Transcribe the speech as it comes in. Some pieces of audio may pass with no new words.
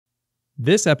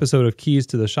This episode of Keys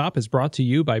to the Shop is brought to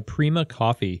you by Prima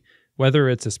Coffee. Whether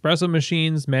it's espresso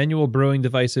machines, manual brewing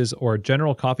devices, or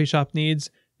general coffee shop needs,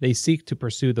 they seek to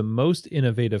pursue the most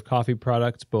innovative coffee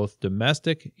products, both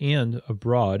domestic and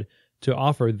abroad, to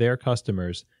offer their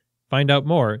customers. Find out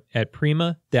more at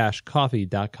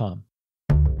prima-coffee.com.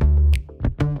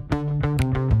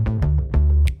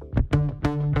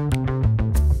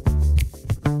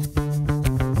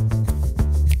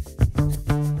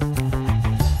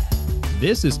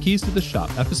 This is Keys to the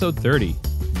Shop, episode 30,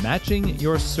 Matching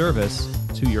Your Service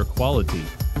to Your Quality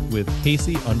with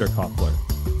Casey Underkofler.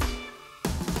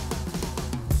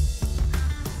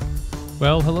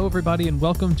 Well, hello everybody and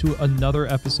welcome to another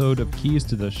episode of Keys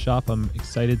to the Shop. I'm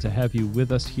excited to have you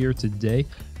with us here today.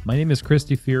 My name is Chris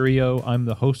DeFurio. I'm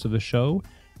the host of the show,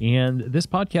 and this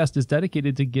podcast is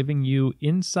dedicated to giving you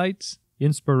insights,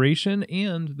 inspiration,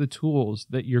 and the tools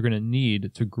that you're going to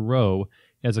need to grow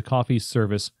as a coffee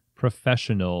service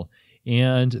professional.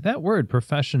 And that word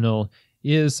professional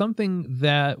is something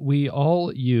that we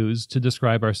all use to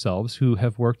describe ourselves who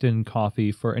have worked in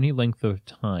coffee for any length of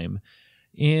time.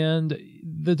 And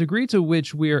the degree to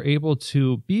which we are able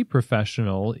to be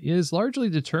professional is largely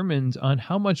determined on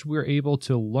how much we're able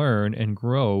to learn and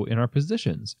grow in our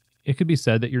positions. It could be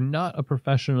said that you're not a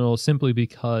professional simply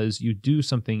because you do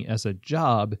something as a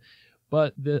job,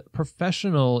 but the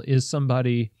professional is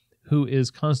somebody who is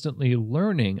constantly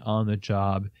learning on the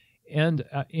job. And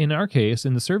in our case,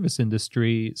 in the service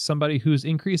industry, somebody who's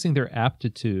increasing their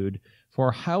aptitude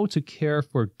for how to care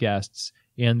for guests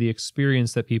and the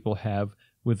experience that people have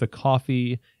with the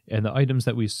coffee and the items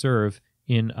that we serve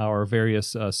in our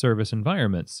various service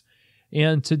environments.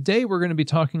 And today we're going to be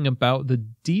talking about the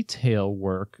detail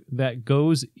work that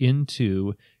goes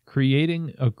into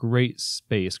creating a great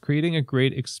space, creating a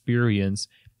great experience,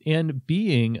 and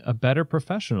being a better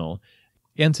professional.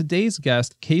 And today's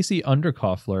guest, Casey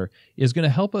Underkofler, is going to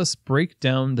help us break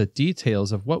down the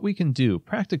details of what we can do,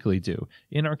 practically do,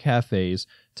 in our cafes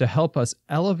to help us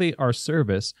elevate our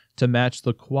service to match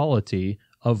the quality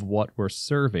of what we're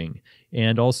serving.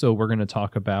 And also, we're going to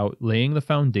talk about laying the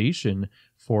foundation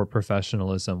for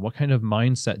professionalism. What kind of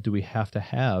mindset do we have to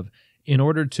have in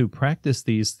order to practice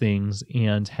these things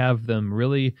and have them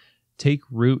really take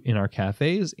root in our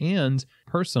cafes and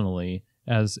personally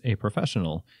as a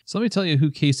professional? So let me tell you who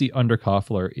Casey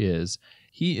Underkofler is.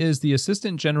 He is the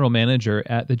Assistant General Manager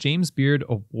at the James Beard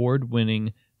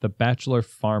Award-winning The Bachelor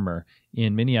Farmer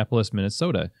in Minneapolis,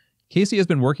 Minnesota. Casey has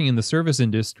been working in the service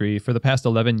industry for the past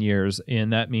 11 years,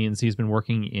 and that means he's been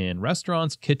working in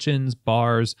restaurants, kitchens,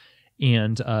 bars,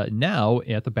 and now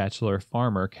at the Bachelor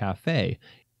Farmer Cafe.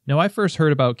 Now, I first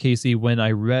heard about Casey when I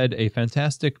read a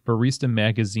fantastic Barista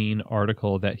magazine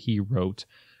article that he wrote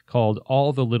called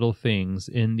All the Little Things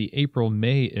in the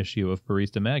April-May issue of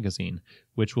Barista magazine,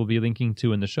 which we'll be linking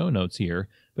to in the show notes here.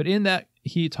 But in that,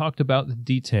 he talked about the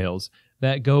details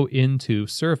that go into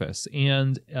service.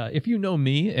 And if you know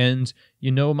me and you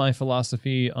know my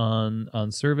philosophy on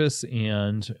service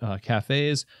and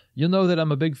cafes, you'll know that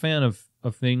I'm a big fan of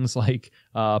things like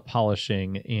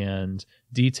polishing and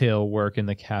detail work in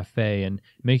the cafe and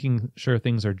making sure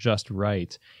things are just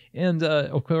right. And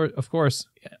of course,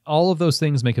 all of those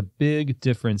things make a big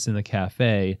difference in the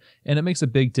cafe, and it makes a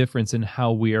big difference in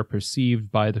how we are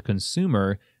perceived by the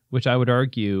consumer, which I would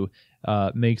argue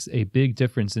makes a big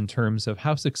difference in terms of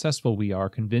how successful we are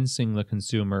convincing the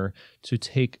consumer to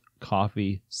take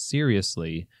coffee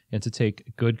seriously and to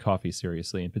take good coffee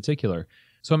seriously in particular.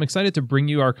 So I'm excited to bring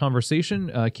you our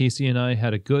conversation. Casey and I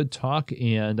had a good talk,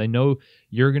 and I know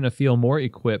you're going to feel more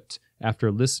equipped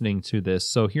after listening to this.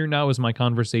 So here now is my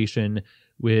conversation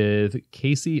with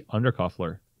Casey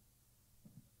Underkofler.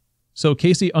 So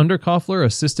Casey Underkofler,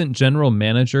 Assistant General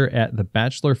Manager at the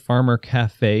Bachelor Farmer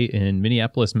Cafe in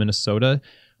Minneapolis, Minnesota.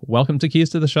 Welcome to Keys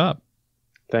to the Shop.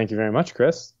 Thank you very much,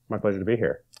 Chris. My pleasure to be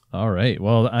here. All right.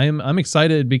 Well, I'm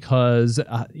excited because,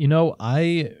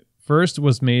 I first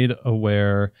was made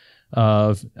aware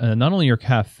of not only your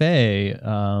cafe,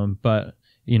 but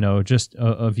just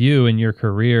of you and your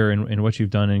career and what you've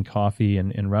done in coffee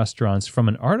and restaurants from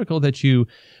an article that you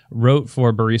wrote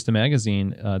for Barista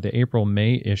magazine, the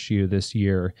April-May issue this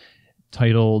year,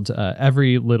 titled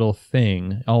Every Little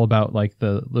Thing, all about like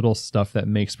the little stuff that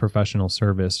makes professional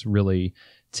service really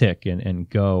tick and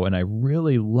go. And I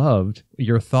really loved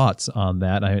your thoughts on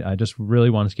that. I just really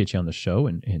wanted to get you on the show,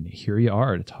 and here you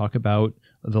are to talk about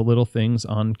the little things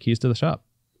on Keys to the Shop.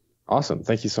 Awesome.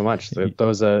 Thank you so much. It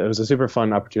was a super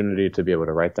fun opportunity to be able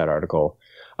to write that article.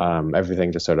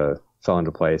 Everything just sort of fell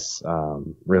into place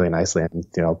really nicely. And,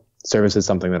 service is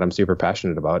something that I'm super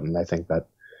passionate about. And I think that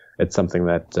it's something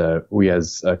that we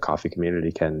as a coffee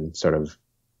community can sort of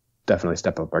definitely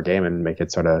step up our game and make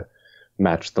it sort of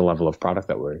match the level of product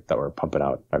that we're pumping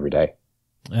out every day.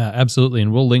 Absolutely.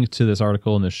 And we'll link to this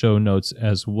article in the show notes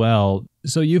as well.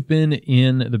 So you've been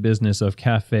in the business of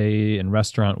cafe and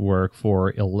restaurant work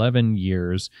for 11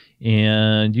 years,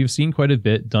 and you've seen quite a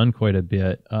bit, done quite a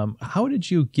bit. How did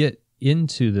you get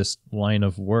into this line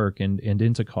of work and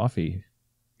into coffee?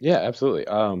 Yeah, absolutely.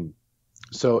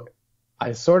 So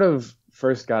I sort of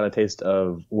first got a taste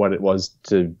of what it was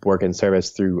to work in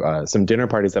service through some dinner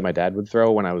parties that my dad would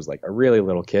throw when I was like a really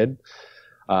little kid.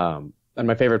 And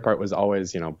my favorite part was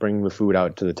always, bringing the food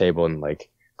out to the table and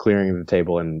like clearing the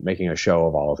table and making a show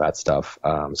of all of that stuff.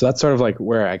 So that's sort of like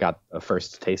where I got a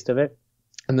first taste of it.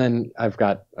 And then I've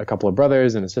got a couple of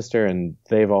brothers and a sister, and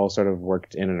they've all sort of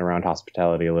worked in and around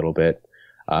hospitality a little bit.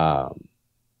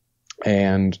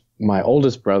 And my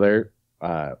oldest brother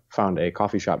found a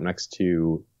coffee shop next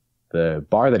to the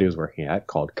bar that he was working at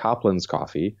called Copland's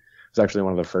Coffee. It was actually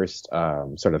one of the first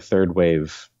sort of third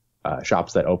wave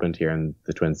shops that opened here in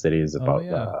the Twin Cities about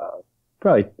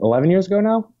probably 11 years ago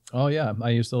now. Oh, yeah.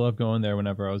 I used to love going there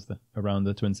whenever I was around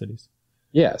the Twin Cities.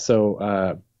 Yeah.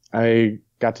 So I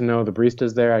got to know the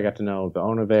baristas there. I got to know the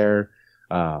owner there.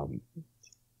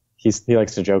 He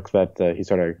likes to joke that he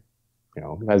sort of,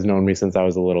 has known me since I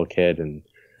was a little kid. And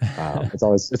it's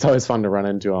always fun to run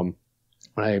into him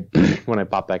when I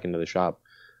pop back into the shop.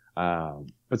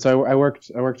 But so I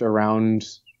worked around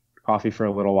coffee for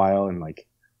a little while and like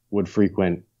would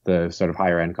frequent the sort of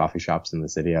higher end coffee shops in the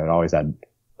city. I'd always had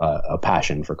a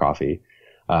passion for coffee.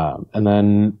 And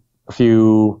then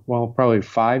probably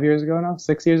 6 years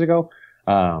ago,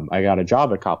 I got a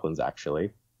job at Copland's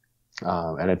actually.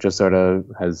 And it just sort of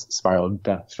has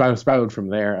spiraled from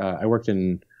there. I worked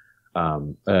in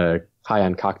a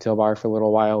high-end cocktail bar for a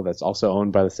little while that's also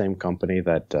owned by the same company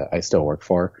that I still work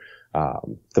for,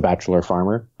 the Bachelor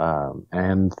Farmer.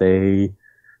 And they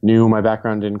knew my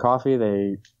background in coffee.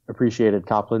 They appreciated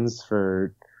Copland's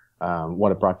for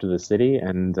what it brought to the city,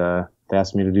 and they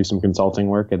asked me to do some consulting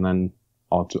work, and then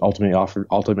ultimately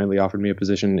offered me a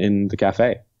position in the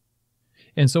cafe.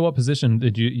 And so what position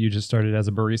did you just started as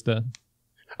a barista?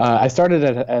 I started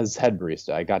as head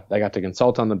barista. I got to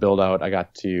consult on the build out. I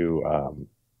got to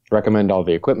recommend all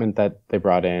the equipment that they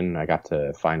brought in. I got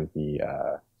to find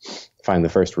the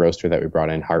first roaster that we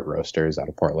brought in, Heart Roasters out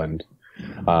of Portland.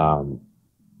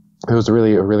 It was a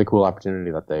really cool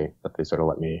opportunity that they sort of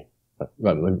let me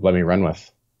run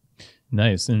with.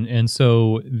 Nice. And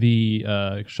so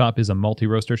the shop is a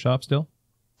multi-roaster shop still?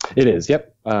 It is.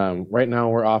 Yep. Right now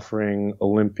we're offering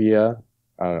Olympia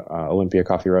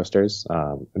coffee roasters,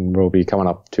 and we'll be coming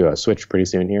up to a switch pretty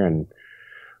soon here and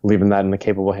leaving that in the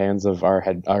capable hands of our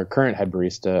current head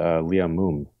barista, Leah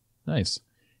Moom. Nice.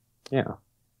 Yeah.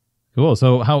 Cool.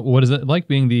 So what is it like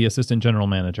being the assistant general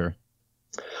manager?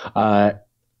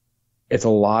 It's a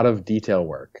lot of detail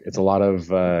work. It's a lot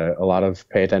of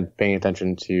paying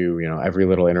attention to, every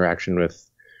little interaction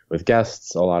with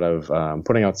guests, a lot of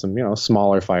putting out some,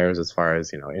 smaller fires as far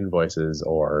as, invoices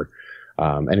or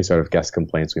any sort of guest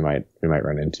complaints we might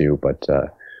run into. But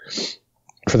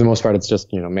for the most part, it's just,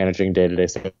 managing day-to-day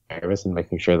service and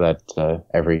making sure that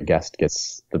every guest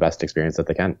gets the best experience that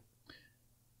they can.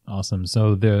 Awesome.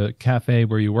 So the cafe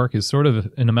where you work is sort of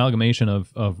an amalgamation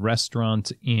of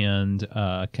restaurant and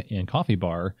coffee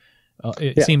bar.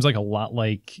 It seems like a lot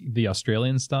like the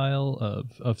Australian style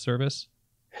of service.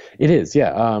 It is,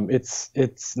 yeah.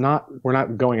 It's not. We're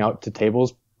not going out to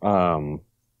tables to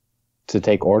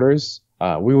take orders.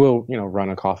 We will, run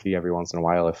a coffee every once in a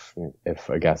while if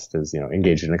a guest is,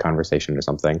 engaged in a conversation or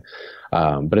something.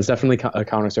 But it's definitely a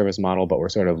counter service model. But we're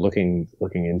sort of looking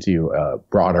into a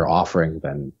broader offering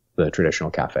than the traditional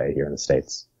cafe here in the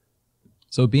States.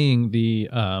 So, being the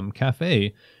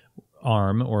cafe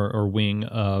arm or wing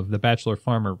of the Bachelor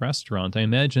Farmer restaurant, I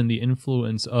imagine the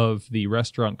influence of the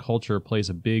restaurant culture plays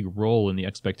a big role in the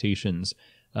expectations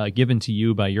given to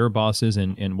you by your bosses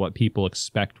and what people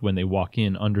expect when they walk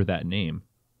in under that name.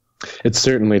 It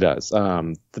certainly does.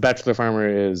 The Bachelor Farmer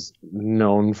is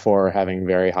known for having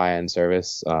very high-end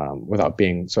service without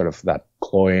being sort of that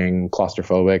cloying,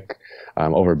 claustrophobic,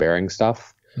 overbearing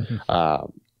stuff. Mm-hmm.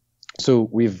 So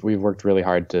we've worked really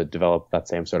hard to develop that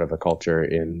same sort of a culture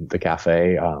in the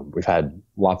cafe. We've had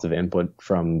lots of input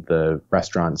from the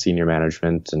restaurant senior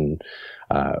management, and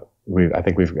I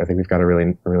think we've got a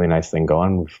really nice thing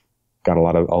going. We've got a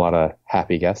lot of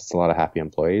happy guests, a lot of happy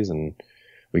employees, and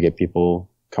we get people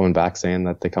coming back saying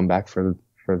that they come back for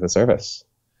the service.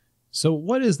 So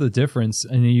what is the difference?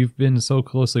 I mean, you've been so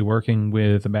closely working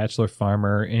with the Bachelor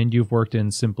Farmer, and you've worked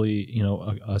in simply,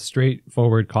 a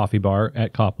straightforward coffee bar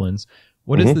at Copland's.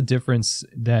 What is the difference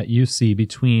that you see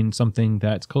between something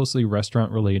that's closely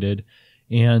restaurant related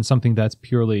and something that's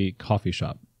purely coffee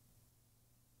shop?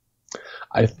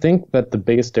 I think that the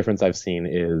biggest difference I've seen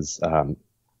is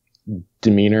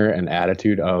demeanor and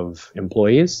attitude of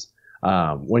employees.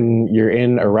 When you're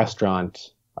in a restaurant,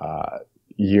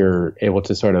 you're able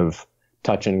to sort of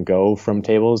touch and go from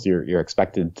tables. You're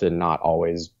expected to not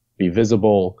always be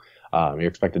visible. You're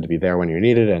expected to be there when you're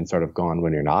needed and sort of gone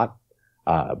when you're not.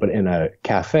 But in a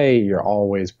cafe, you're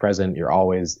always present. You're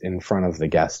always in front of the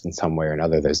guest in some way or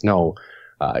another. There's no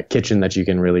kitchen that you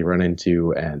can really run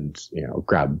into and,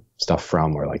 grab stuff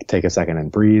from, or like take a second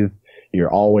and breathe.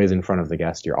 You're always in front of the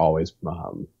guest. You're always,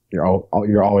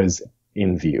 you're always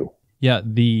in view. Yeah,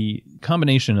 the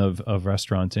combination of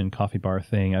restaurant and coffee bar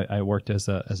thing. I worked as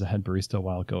a head barista a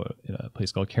while ago at a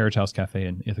place called Carriage House Cafe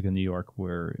in Ithaca, New York,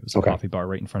 where it was a coffee bar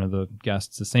right in front of the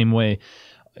guests. The same way.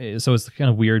 So it's kind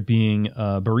of weird being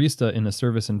a barista in a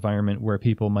service environment where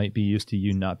people might be used to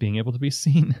you not being able to be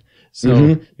seen.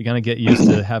 So you kind of get used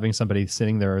to having somebody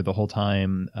sitting there the whole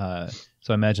time. So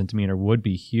I imagine demeanor would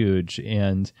be huge.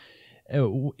 And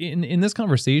in this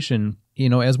conversation,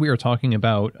 as we were talking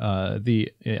about the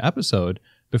episode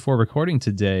before recording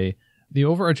today, the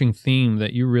overarching theme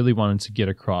that you really wanted to get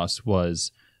across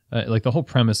was like the whole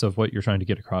premise of what you're trying to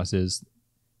get across is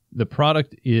the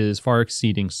product is far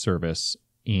exceeding service,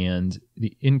 and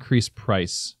the increased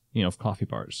price, of coffee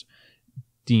bars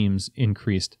deems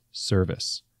increased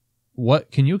service. What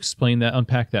can you explain that,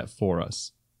 unpack that for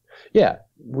us? Yeah,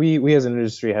 we as an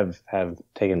industry have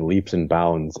taken leaps and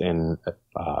bounds in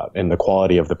the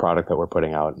quality of the product that we're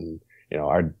putting out, and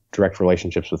our direct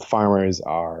relationships with farmers,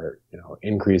 our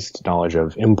increased knowledge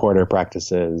of importer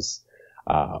practices,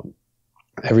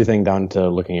 everything down to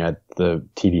looking at the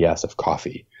TDS of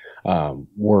coffee.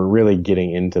 We're really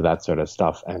getting into that sort of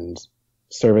stuff, and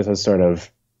service has sort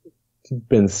of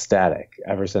been static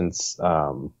ever since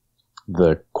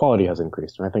the quality has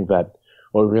increased. And I think that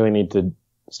what we really need to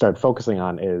start focusing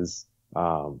on is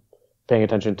paying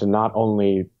attention to not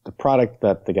only the product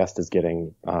that the guest is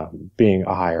getting being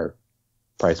a higher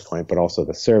price point, but also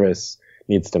the service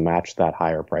needs to match that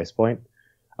higher price point.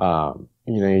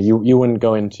 You wouldn't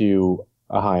go into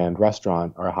a high-end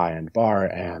restaurant or a high-end bar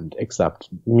and accept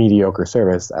mediocre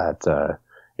service at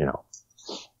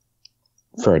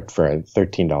for a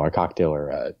 $13 cocktail or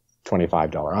a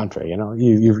 $25 entree.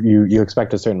 You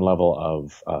expect a certain level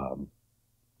of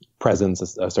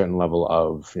presence, a certain level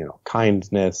of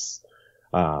kindness,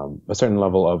 a certain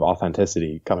level of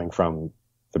authenticity coming from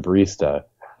the barista,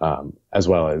 as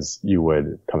well as you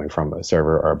would coming from a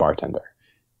server or a bartender.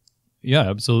 Yeah,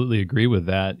 absolutely agree with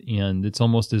that. And it's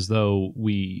almost as though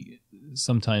we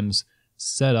sometimes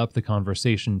set up the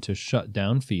conversation to shut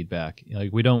down feedback.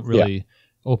 Like we don't really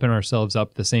open ourselves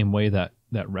up the same way that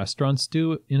restaurants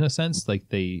do, in a sense. Like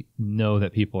they know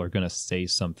that people are going to say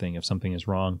something if something is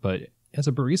wrong. But as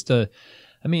a barista,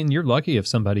 I mean, you're lucky if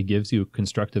somebody gives you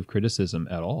constructive criticism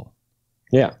at all.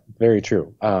 Yeah, very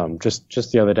true.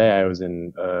 Just the other day, I was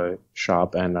in a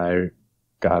shop and I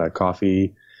got a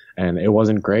coffee. And it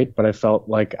wasn't great, but I felt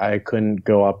like I couldn't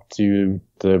go up to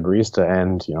the barista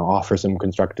and, offer some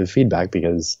constructive feedback,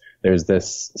 because there's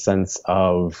this sense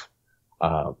of,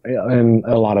 in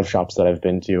a lot of shops that I've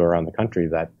been to around the country,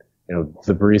 that,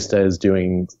 the barista is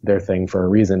doing their thing for a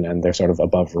reason and they're sort of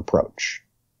above reproach.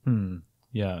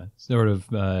 Yeah. Sort of,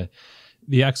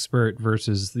 the expert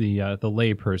versus the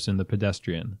lay person, the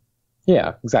pedestrian.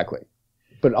 Yeah, exactly.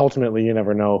 But ultimately, you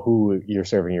never know who you're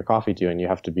serving your coffee to, and you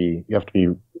have to be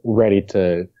ready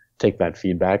to take that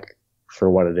feedback for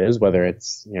what it is, whether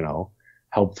it's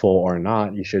helpful or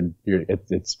not.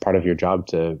 It's part of your job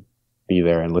to be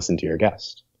there and listen to your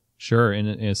guest. Sure, and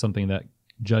it's something that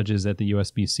judges at the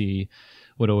USBC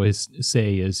would always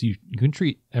say is you can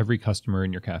treat every customer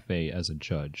in your cafe as a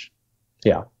judge.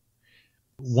 Yeah.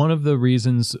 One of the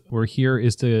reasons we're here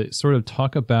is to sort of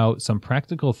talk about some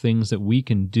practical things that we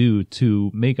can do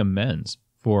to make amends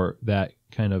for that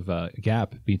kind of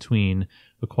gap between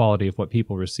the quality of what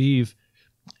people receive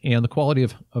and the quality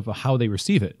of how they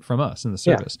receive it from us in the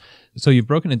service. Yeah. So you've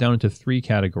broken it down into 3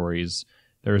 categories.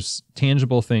 There's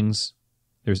tangible things,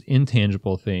 there's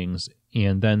intangible things,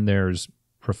 and then there's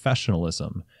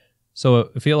professionalism. So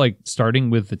I feel like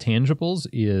starting with the tangibles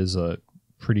is a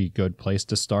pretty good place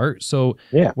to start. So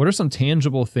what are some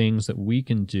tangible things that we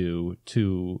can do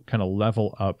to kind of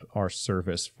level up our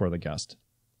service for the guest?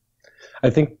 I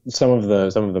think some of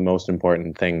the most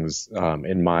important things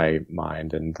in my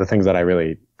mind, and the things that I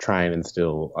really try and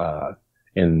instill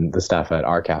in the staff at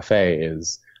our cafe,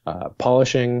 is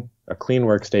polishing, a clean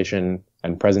workstation,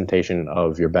 and presentation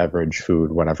of your beverage,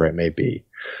 food, whatever it may be.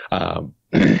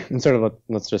 And sort of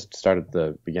let's just start at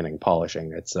the beginning.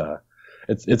 Polishing. It's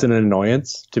an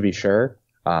annoyance, to be sure.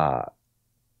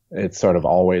 It's sort of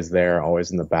always there,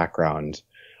 always in the background.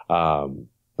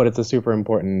 But it's a super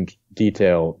important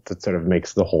detail that sort of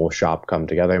makes the whole shop come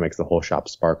together, makes the whole shop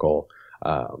sparkle.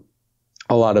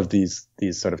 A lot of these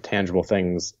sort of tangible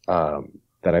things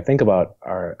that I think about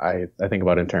I think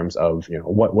about in terms of,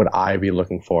 what would I be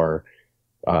looking for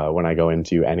when I go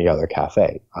into any other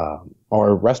cafe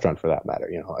or restaurant for that matter.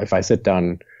 If I sit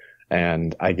down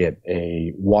and I get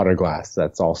a water glass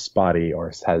that's all spotty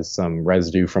or has some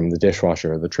residue from the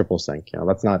dishwasher or the triple sink,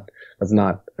 that's not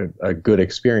a good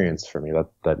experience for me.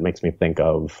 That makes me think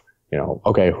of,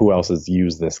 okay, who else has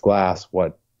used this glass?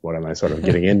 What am I sort of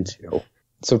getting into?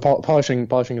 So polishing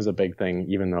is a big thing,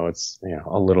 even though it's,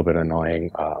 a little bit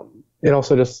annoying. It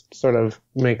also just sort of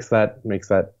makes that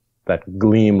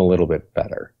gleam a little bit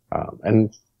better.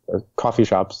 And coffee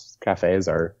shops, cafes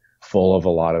are full of a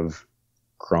lot of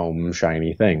chrome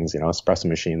shiny things. Espresso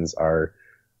machines are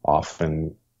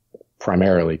often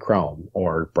primarily chrome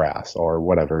or brass or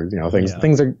whatever.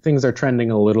 Things are trending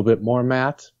a little bit more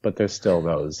matte, but there's still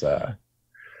those.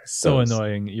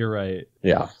 Annoying. You're right.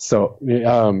 Yeah. So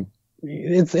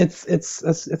it's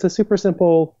a super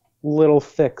simple little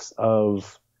fix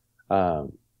of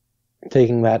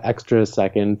taking that extra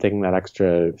second, taking that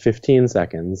extra 15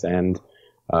 seconds, and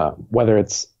whether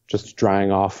it's just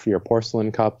drying off your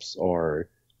porcelain cups or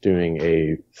doing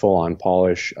a full-on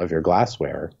polish of your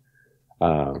glassware,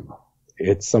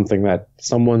 it's something that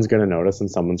someone's going to notice and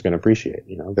someone's going to appreciate.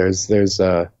 There's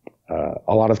a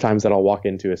lot of times that I'll walk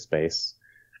into a space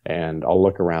and I'll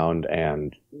look around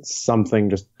and something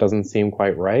just doesn't seem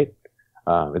quite right.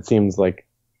 It seems like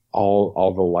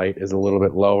all the light is a little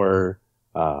bit lower.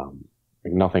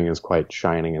 Nothing is quite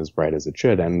shining as bright as it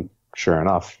should. And sure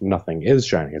enough, nothing is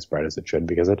shining as bright as it should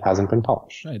because it hasn't been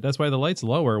polished. Right. That's why the light's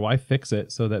lower. Why fix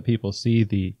it so that people see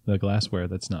the glassware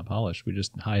that's not polished? We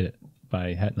just hide it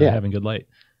by not having good light.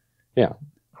 Yeah.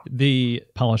 The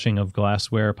polishing of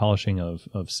glassware, polishing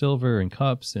of silver and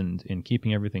cups and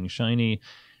keeping everything shiny.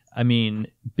 I mean,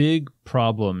 big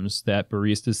problems that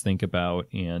baristas think about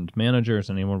and managers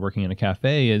and anyone working in a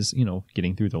cafe is,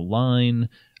 getting through the line,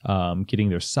 getting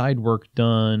their side work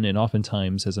done. And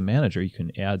oftentimes as a manager, you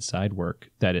can add side work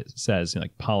that it says,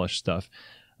 like polish stuff.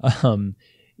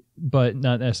 But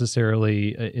not necessarily,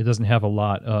 it doesn't have a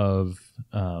lot of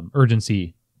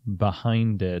urgency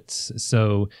behind it.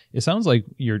 So it sounds like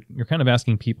you're kind of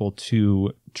asking people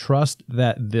to trust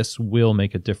that this will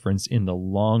make a difference in the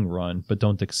long run, but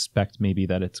don't expect maybe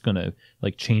that it's going to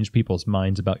change people's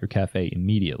minds about your cafe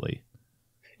immediately.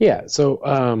 Yeah. So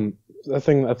a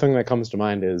thing that comes to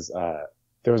mind is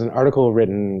there was an article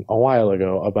written a while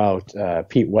ago about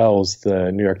Pete Wells,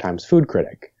 the New York Times food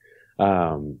critic.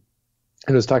 And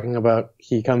it was talking about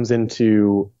he comes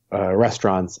into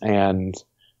restaurants and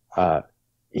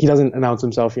he doesn't announce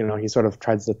himself. He sort of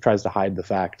tries to hide the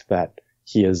fact that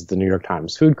he is the New York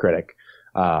Times food critic.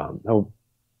 He'll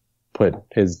put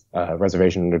his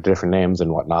reservation under different names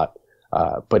and whatnot,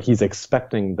 but he's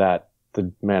expecting that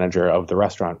the manager of the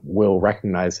restaurant will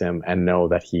recognize him and know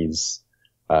that he's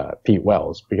Pete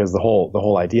Wells, because the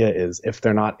whole idea is if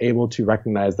they're not able to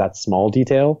recognize that small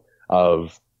detail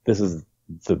of this is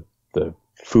the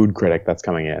food critic that's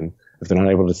coming in, if they're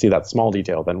not able to see that small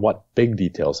detail, then what big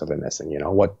details are they missing?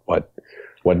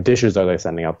 What dishes are they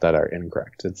sending out that are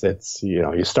incorrect? It's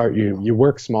you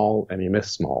work small and you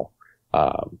miss small.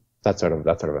 That's sort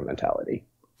of a mentality.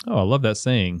 Oh, I love that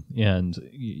saying. And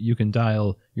you can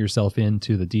dial yourself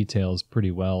into the details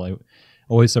pretty well. I'm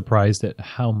always surprised at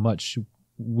how much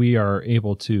we are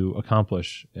able to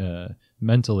accomplish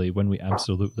mentally when we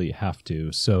absolutely have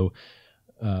to. So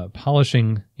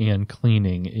polishing and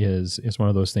cleaning is one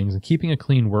of those things. And keeping a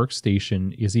clean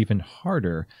workstation is even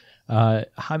harder.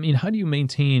 How do you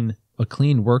maintain a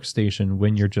clean workstation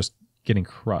when you're just getting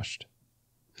crushed?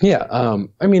 Yeah.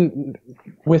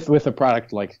 With a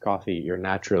product like coffee, you're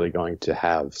naturally going to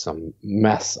have some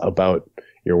mess about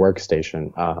your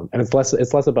workstation. And it's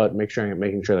less about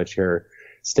making sure that you're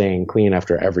staying clean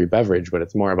after every beverage, but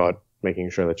it's more about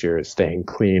making sure that you're staying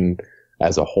clean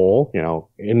as a whole.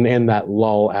 In that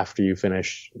lull after you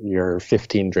finish your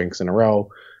 15 drinks in a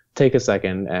row, take a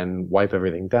second and wipe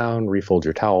everything down, refold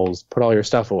your towels, put all your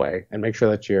stuff away, and make sure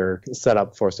that you're set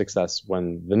up for success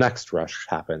when the next rush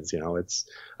happens.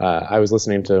 I was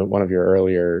listening to one of your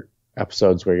earlier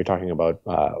episodes where you're talking about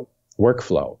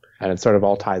workflow, and it sort of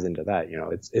all ties into that.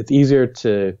 It's easier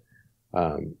to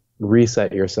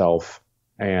reset yourself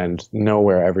and know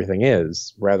where everything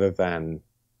is rather than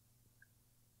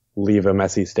leave a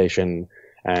messy station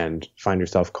and find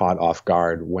yourself caught off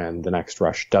guard when the next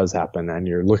rush does happen and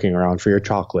you're looking around for your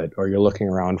chocolate, or you're looking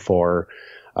around for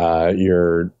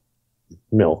your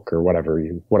milk, or whatever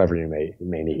you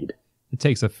may need. It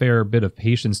takes a fair bit of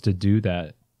patience to do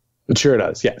that. It sure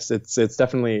does. Yes, it's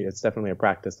definitely a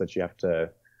practice that you have to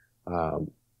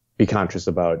be conscious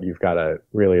about. You've got to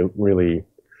really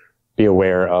be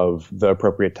aware of the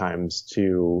appropriate times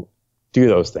to do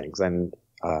those things. And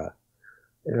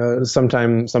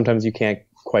sometimes you can't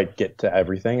quite get to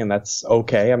everything, and that's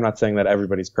okay. I'm not saying that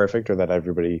everybody's perfect or that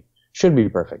everybody should be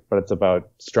perfect, but it's about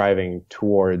striving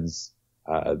towards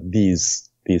these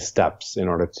steps in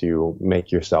order to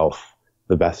make yourself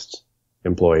the best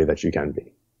employee that you can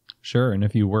be. Sure. And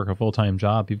if you work a full-time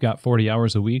job, you've got 40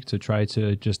 hours a week to try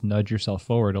to just nudge yourself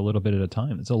forward a little bit at a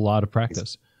time. It's a lot of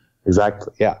practice.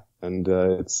 Exactly. Yeah. And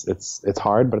it's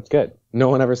hard, but it's good. No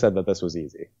one ever said that this was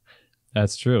easy.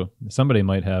 That's true. Somebody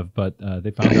might have, but they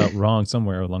found out wrong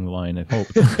somewhere along the line, I hope.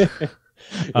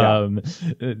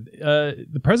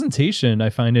 The presentation I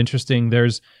find interesting.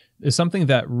 There's something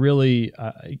that really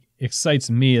excites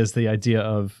me, is the idea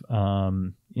of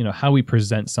how we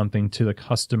present something to the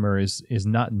customer is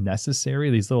not necessary.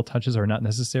 These little touches are not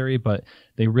necessary, but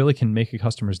they really can make a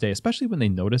customer's day, especially when they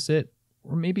notice it,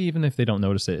 or maybe even if they don't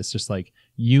notice it. It's just like,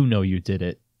 you did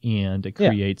it, and it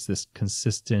creates this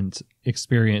consistent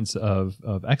experience of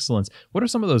excellence. What are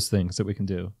some of those things that we can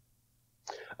do?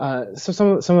 So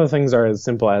some of the things are as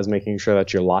simple as making sure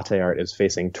that your latte art is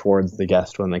facing towards the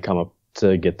guest when they come up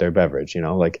to get their beverage.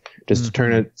 Like just to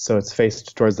turn it so it's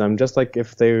faced towards them, just like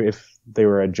if they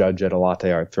were a judge at a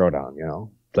latte art throwdown.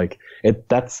 Like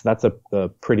that's a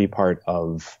pretty part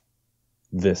of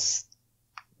this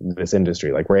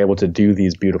industry. Like, we're able to do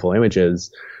these beautiful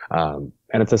images, and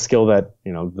it's a skill that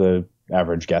the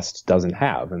average guest doesn't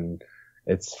have, and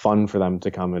it's fun for them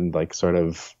to come and like sort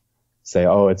of say,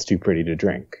 oh, it's too pretty to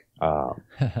drink.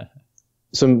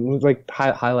 So like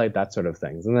highlight that sort of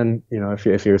things. And then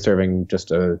if you're serving just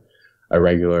a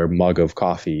regular mug of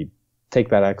coffee, take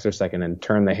that extra second and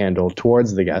turn the handle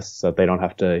towards the guests so that they don't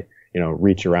have to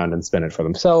reach around and spin it for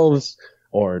themselves,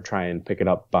 or try and pick it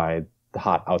up by the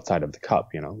hot outside of the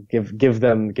cup. Give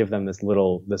them this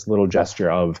little gesture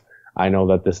of, I know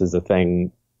that this is a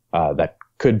thing that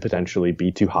could potentially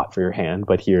be too hot for your hand,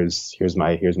 but here's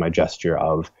my gesture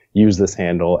of, use this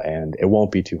handle and it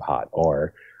won't be too hot,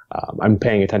 or I'm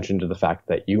paying attention to the fact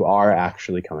that you are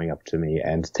actually coming up to me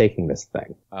and taking this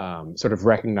thing. Sort of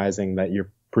recognizing that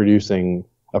you're producing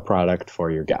a product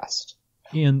for your guest.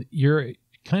 And you're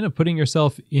kind of putting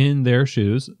yourself in their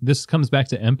shoes. This comes back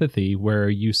to empathy, where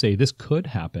you say, this could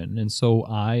happen. And so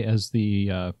I, as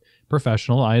the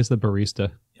professional, I, as the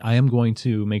barista, I am going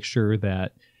to make sure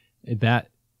that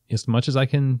as much as I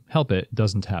can help it,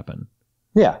 doesn't happen.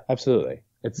 Yeah, absolutely.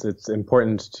 It's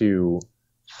important to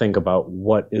think about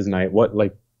what is nice. What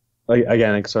like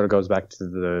again, it sort of goes back to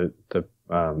the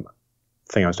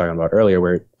thing I was talking about earlier,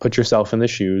 where put yourself in the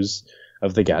shoes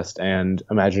of the guest and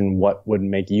imagine what would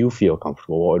make you feel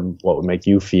comfortable, what would make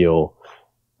you feel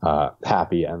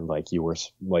happy, and like you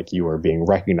were being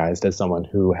recognized as someone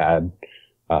who had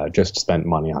just spent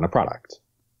money on a product.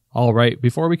 All right.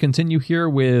 Before we continue here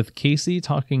with Casey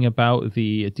talking about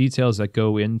the details that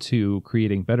go into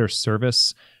creating better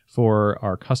service for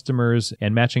our customers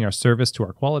and matching our service to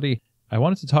our quality, I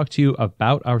wanted to talk to you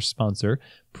about our sponsor,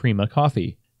 Prima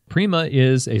Coffee. Prima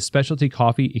is a specialty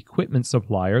coffee equipment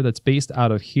supplier that's based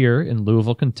out of here in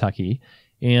Louisville, Kentucky.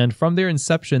 And from their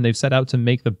inception, they've set out to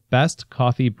make the best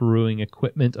coffee brewing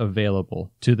equipment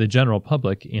available to the general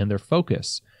public, and their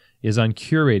focus is on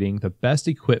curating the best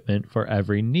equipment for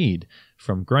every need,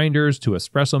 from grinders to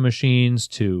espresso machines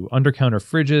to under-counter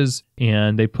fridges.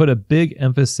 And they put a big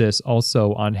emphasis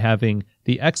also on having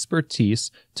the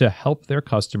expertise to help their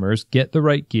customers get the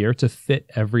right gear to fit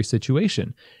every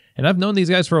situation. And I've known these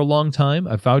guys for a long time.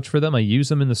 I vouch for them. I use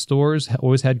them in the stores,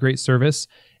 always had great service.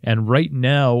 And right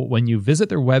now, when you visit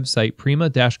their website,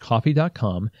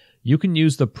 prima-coffee.com, you can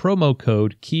use the promo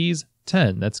code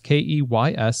KEYS10. That's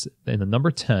KEYS and the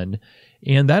number 10.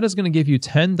 And that is going to give you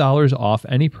 $10 off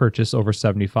any purchase over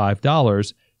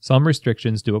 $75. Some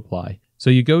restrictions do apply. So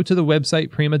you go to the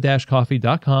website,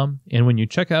 prima-coffee.com, and when you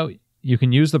check out, you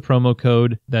can use the promo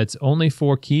code that's only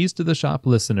for Keys to the Shop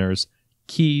listeners,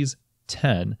 KEYS10,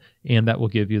 and that will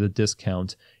give you the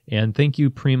discount. And thank you,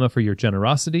 Prima, for your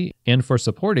generosity and for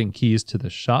supporting Keys to the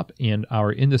Shop and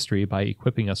our industry by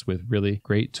equipping us with really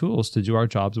great tools to do our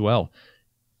jobs well.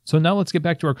 So now let's get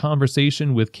back to our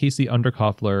conversation with Casey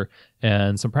Underkofler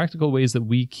and some practical ways that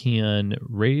we can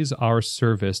raise our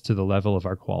service to the level of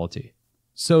our quality.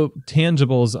 So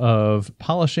tangibles of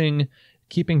polishing,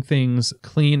 keeping things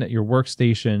clean at your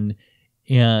workstation,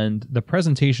 and the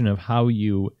presentation of how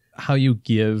you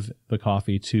give the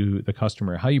coffee to the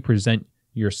customer, how you present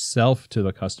yourself to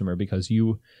the customer, because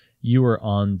you are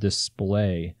on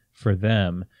display for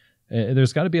them.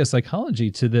 There's got to be a psychology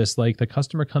to this. Like, the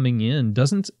customer coming in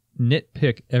doesn't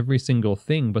nitpick every single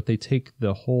thing, but they take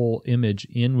the whole image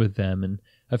in with them. And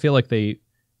I feel like they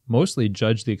mostly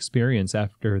judge the experience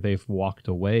after they've walked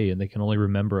away, and they can only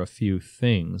remember a few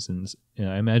things. And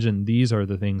I imagine these are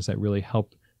the things that really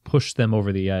help push them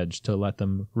over the edge to let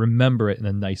them remember it in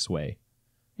a nice way.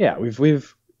 Yeah,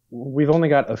 we've only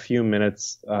got a few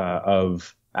minutes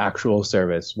of actual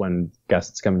service when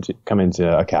guests come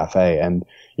into a cafe, and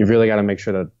you've really got to make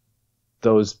sure that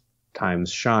those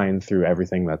times shine through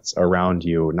everything that's around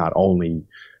you, not only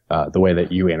the way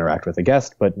that you interact with a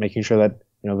guest, but making sure that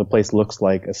the place looks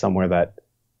like somewhere that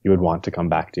you would want to come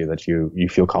back to, that you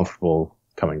feel comfortable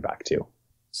coming back to.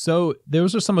 So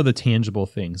those are some of the tangible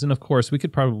things. And of course, we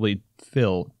could probably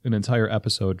fill an entire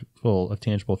episode full of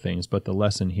tangible things, but the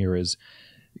lesson here is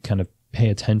kind of pay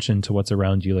attention to what's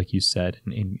around you, like you said,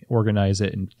 and organize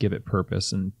it and give it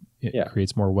purpose, and it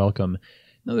creates more welcome.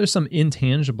 Now there's some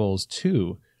intangibles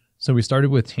too. So we started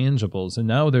with tangibles, and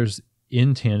now there's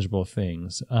intangible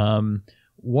things.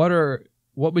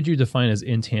 What would you define as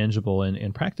intangible,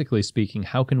 and practically speaking,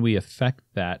 how can we affect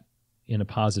that in a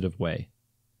positive way?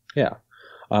 Yeah.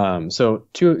 So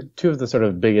two of the sort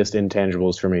of biggest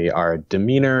intangibles for me are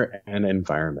demeanor and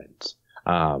environment.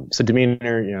 So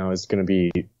demeanor, is going to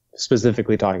be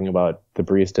specifically talking about the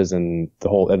baristas and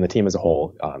the team as a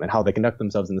whole, and how they conduct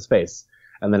themselves in the space.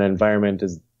 And then environment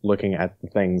is looking at the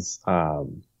things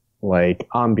like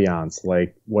ambiance,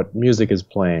 like what music is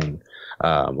playing,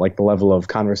 like the level of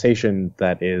conversation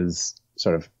that is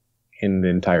sort of in the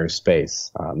entire space.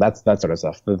 That sort of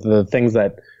stuff. The things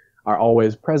that are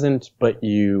always present, but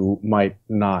you might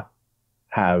not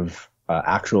have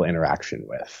actual interaction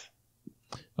with.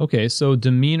 Okay, so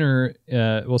demeanor,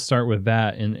 we'll start with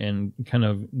that and kind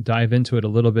of dive into it a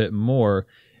little bit more.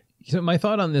 So my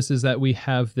thought on this is that we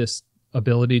have this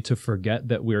ability to forget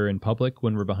that we're in public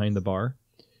when we're behind the bar.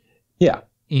 Yeah.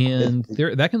 And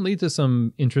that can lead to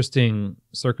some interesting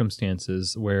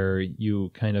circumstances where you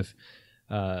kind of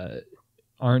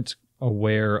aren't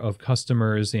aware of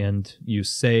customers, and you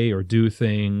say or do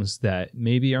things that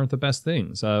maybe aren't the best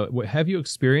things. Have you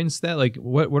experienced that? Like,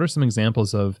 what are some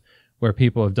examples of where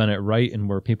people have done it right and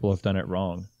where people have done it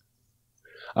wrong?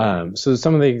 So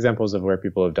some of the examples of where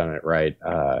people have done it right,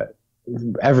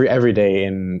 every day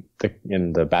in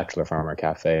the Bachelor Farmer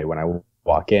Cafe, when I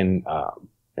walk in,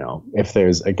 if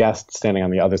there's a guest standing on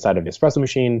the other side of the espresso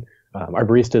machine, our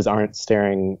baristas aren't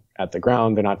staring at the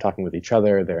ground. They're not talking with each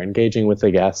other. They're engaging with the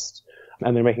guest,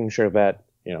 and they're making sure that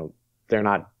they're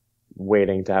not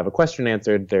waiting to have a question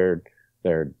answered. They're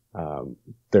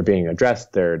being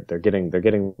addressed. They're getting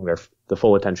the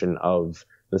full attention of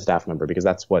the staff member, because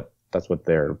that's what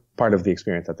their part of the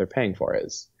experience that they're paying for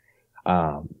is.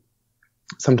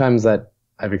 Sometimes that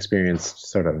I've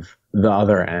experienced sort of the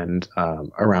other end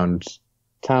around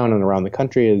town and around the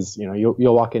country is,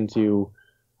 you'll walk into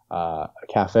a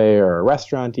cafe or a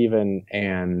restaurant even,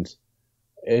 and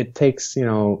it takes,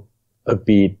 a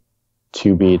beat,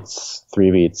 2 beats,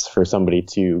 3 beats for somebody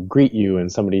to greet you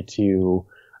and somebody to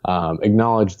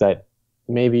acknowledge that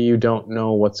maybe you don't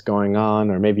know what's going on,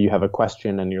 or maybe you have a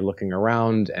question and you're looking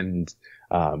around, and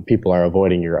people are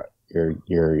avoiding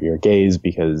your gaze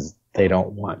because they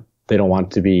don't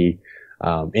want to be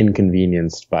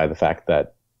inconvenienced by the fact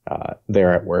that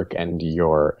they're at work and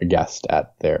you're a guest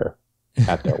at their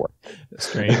work.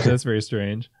 Strange. That's very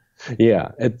strange.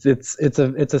 Yeah, it's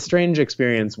a strange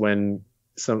experience when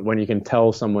you can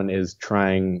tell someone is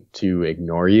trying to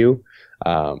ignore you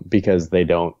because they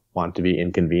don't want to be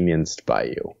inconvenienced by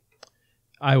you.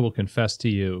 I will confess to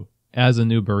you, as a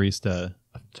new barista,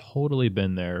 I've totally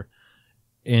been there.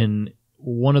 And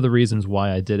one of the reasons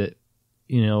why I did it,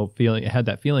 had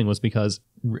that feeling, was because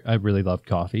I really loved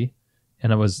coffee,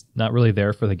 and I was not really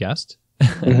there for the guest.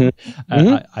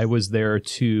 Mm-hmm. I was there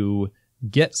to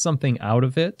get something out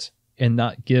of it and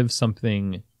not give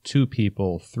something to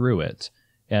people through it.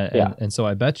 And so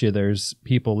I bet you there's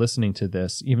people listening to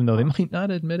this, even though they might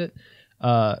not admit it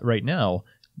right now,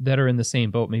 that are in the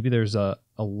same boat. Maybe there's a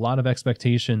lot of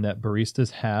expectation that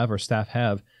baristas have or staff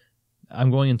have. I'm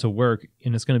going into work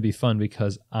and it's going to be fun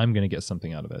because I'm going to get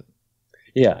something out of it.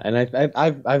 Yeah, and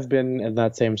I've been in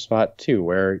that same spot too,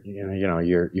 where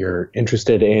you're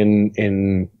interested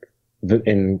in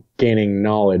gaining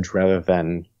knowledge rather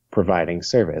than providing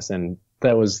service, and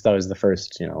that was the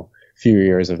first few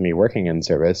years of me working in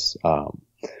service.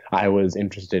 I was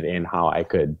interested in how I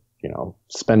could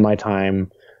spend my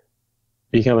time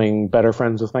becoming better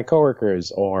friends with my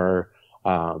coworkers, or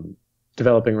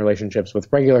developing relationships with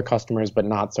regular customers, but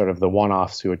not sort of the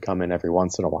one-offs who would come in every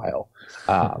once in a while.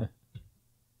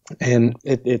 And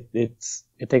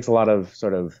it takes a lot of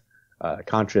sort of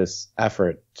conscious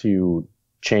effort to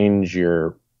change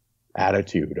your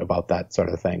attitude about that sort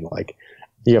of thing. Like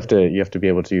you have to be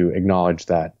able to acknowledge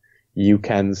that you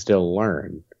can still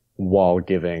learn while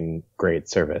giving great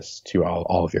service to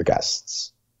all of your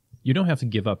guests. You don't have to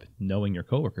give up knowing your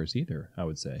coworkers either, I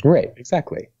would say. Right,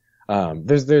 exactly.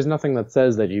 There's nothing that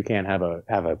says that you can't have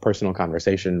a personal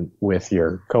conversation with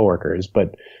your coworkers,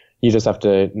 but you just have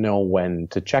to know when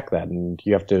to check that, and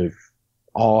you have to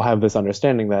all have this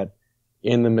understanding that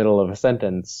in the middle of a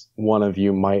sentence, one of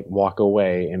you might walk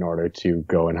away in order to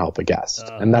go and help a guest,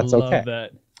 and that's okay. I love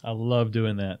that. I love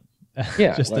doing that.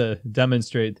 Yeah, just to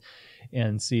demonstrate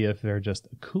and see if they're just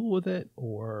cool with it,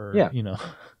 or you know.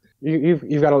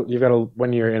 You've got to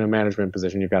when you're in a management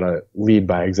position, you've got to lead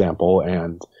by example,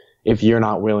 and if you're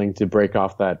not willing to break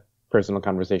off that personal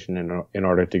conversation in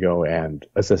order to go and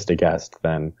assist a guest,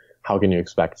 then how can you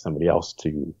expect somebody else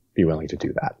to be willing to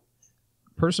do that?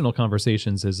 Personal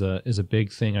conversations is a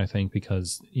big thing, I think,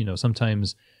 because, you know,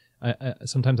 sometimes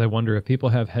I wonder if people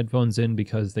have headphones in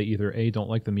because they either A, don't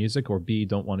like the music, or B,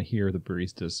 don't want to hear the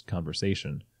barista's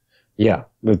conversation. Yeah,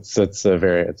 that's a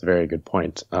very good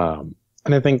point.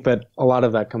 And I think that a lot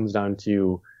of that comes down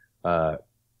to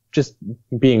just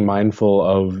being mindful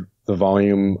of the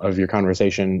volume of your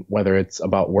conversation, whether it's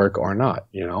about work or not.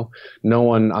 You know, no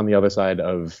one on the other side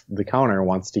of the counter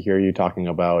wants to hear you talking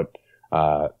about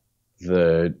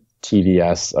the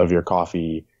TDS of your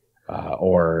coffee,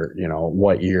 or, you know,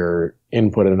 what your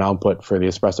input and output for the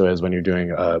espresso is when you're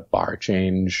doing a bar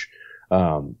change.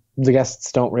 The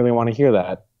guests don't really want to hear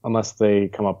that unless they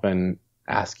come up and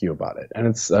ask you about it. And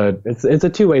it's a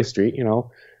two-way street, you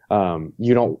know.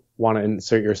 You don't want to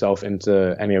insert yourself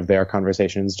into any of their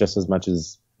conversations just as much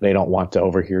as they don't want to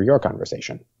overhear your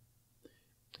conversation.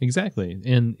 Exactly.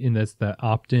 And that's the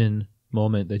opt-in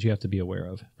moment that you have to be aware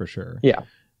of, for sure. Yeah.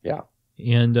 Yeah.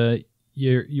 And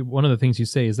you one of the things you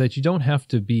say is that you don't have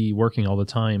to be working all the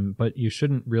time, but you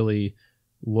shouldn't really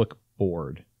look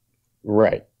bored.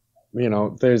 Right. You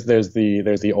know, there's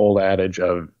the old adage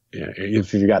of, you know,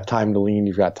 if you've got time to lean,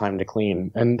 you've got time to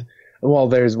clean. And while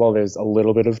there's a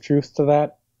little bit of truth to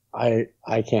that,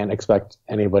 I can't expect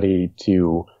anybody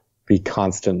to be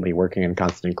constantly working and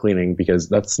constantly cleaning, because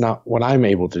that's not what I'm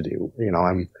able to do. You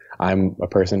know, I'm a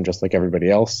person just like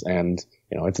everybody else, and,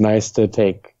 you know, it's nice to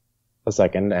take a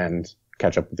second and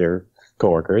catch up with your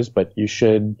coworkers, but you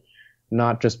should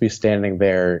not just be standing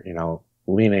there, you know,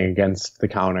 leaning against the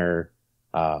counter,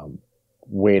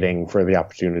 waiting for the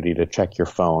opportunity to check your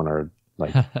phone, or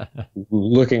like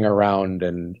looking around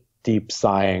and deep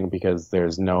sighing because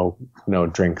there's no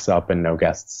drinks up and no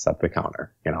guests at the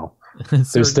counter. You know,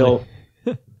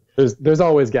 there's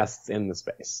always guests in the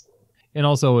space. And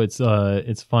also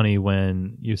it's funny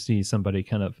when you see somebody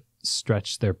kind of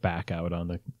stretch their back out on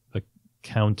the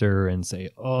counter and say,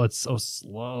 "Oh, it's so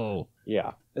slow."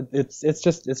 Yeah, it's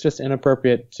just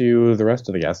inappropriate to the rest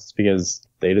of the guests, because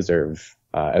they deserve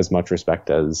as much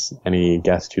respect as any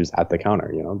guest who's at the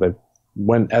counter. You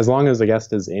know, as long as the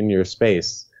guest is in your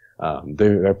space,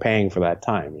 they're paying for that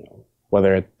time. You know,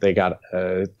 whether they got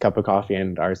a cup of coffee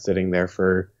and are sitting there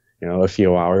for, you know, a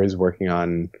few hours working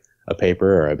on a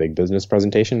paper or a big business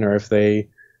presentation, or if they,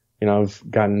 you know, have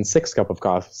gotten 6 cups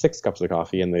of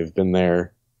coffee and they've been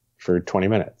there for 20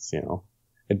 minutes. You know,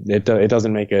 it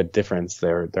doesn't make a difference.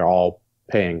 They're all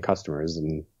paying customers,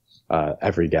 and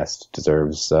every guest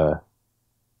deserves our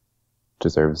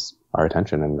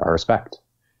attention and our respect.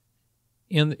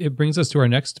 And it brings us to our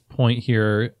next point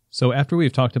here. So after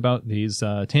we've talked about these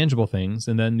tangible things,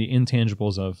 and then the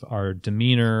intangibles of our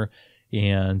demeanor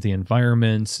and the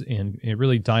environment, and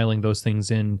really dialing those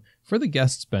things in for the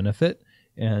guest's benefit,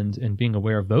 and being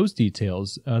aware of those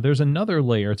details, there's another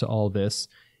layer to all this,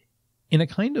 and it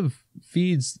kind of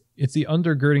it's the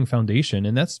undergirding foundation,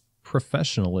 and that's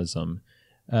professionalism.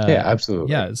 Yeah,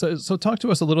 absolutely. Yeah. So talk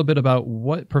to us a little bit about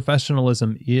what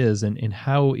professionalism is, and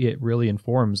how it really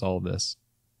informs all of this.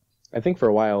 I think for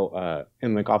a while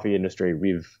in the coffee industry,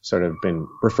 we've sort of been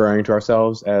referring to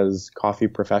ourselves as coffee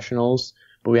professionals,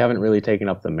 but we haven't really taken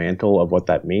up the mantle of what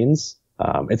that means.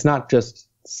 It's not just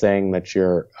saying that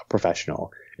you're a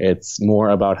professional. It's more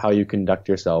about how you conduct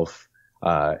yourself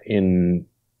in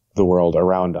the world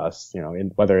around us, you know,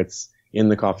 whether it's in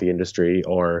the coffee industry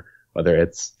or whether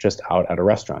it's just out at a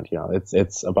restaurant. You know,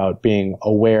 it's about being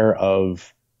aware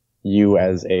of you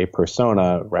as a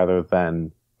persona rather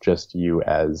than just you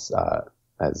as a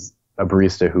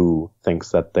barista who thinks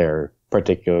that they're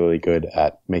particularly good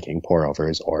at making pour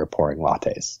overs or pouring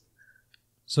lattes.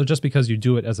 So just because you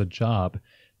do it as a job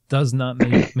does not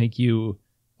make you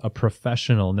a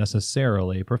professional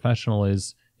necessarily. Professional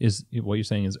is what you're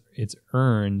saying is it's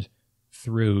earned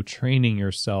through training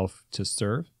yourself to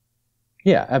serve.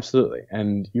 Yeah, absolutely.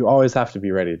 And you always have to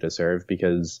be ready to serve,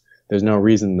 because there's no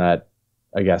reason that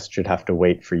a guest should have to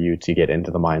wait for you to get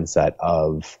into the mindset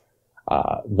of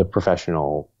the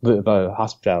professional, the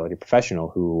hospitality professional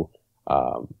who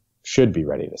should be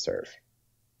ready to serve.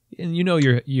 And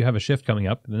you have a shift coming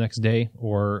up the next day,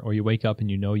 or you wake up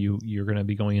and you're going to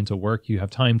be going into work. You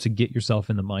have time to get yourself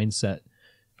in the mindset,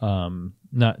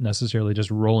 not necessarily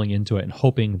just rolling into it and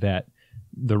hoping that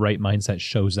the right mindset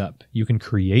shows up. You can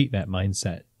create that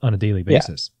mindset on a daily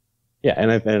basis. Yeah, and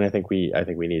I think we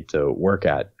need to work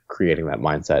at creating that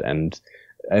mindset, and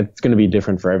it's going to be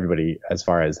different for everybody as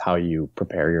far as how you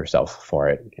prepare yourself for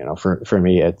it. For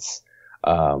me, it's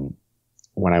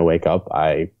when I wake up,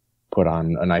 I put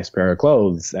on a nice pair of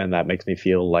clothes, and that makes me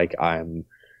feel like I'm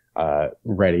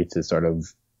ready to sort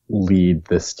of lead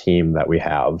this team that we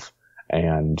have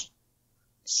and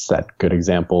set good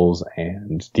examples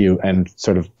and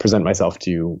sort of present myself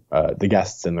to the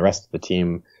guests and the rest of the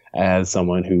team as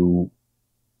someone who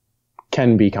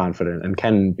can be confident and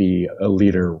can be a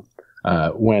leader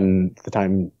when the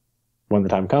time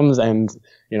comes. And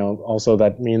also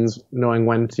that means knowing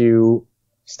when to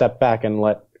step back and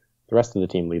let the rest of the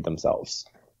team lead themselves.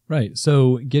 Right.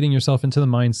 So getting yourself into the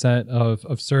mindset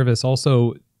of service.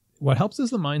 Also, what helps is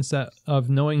the mindset of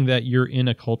knowing that you're in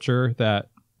a culture that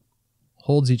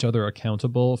holds each other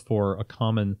accountable for a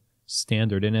common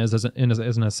standard. And as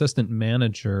an assistant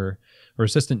manager or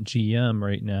assistant GM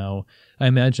right now, I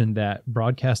imagine that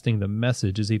broadcasting the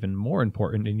message is even more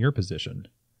important in your position.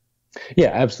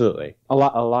 Yeah, absolutely. A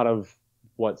lot of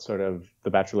what sort of the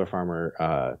Bachelor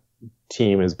Farmer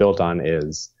team is built on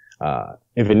is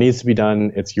if it needs to be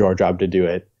done, it's your job to do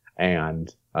it,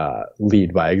 and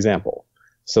lead by example.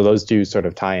 So those two sort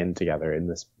of tie in together in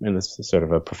this sort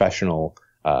of a professional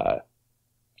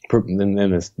in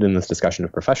this discussion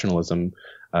of professionalism,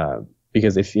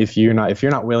 because if you're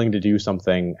not willing to do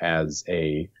something as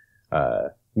a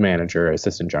manager,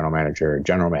 assistant general manager,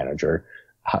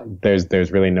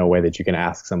 there's really no way that you can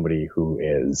ask somebody who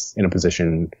is in a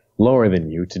position lower than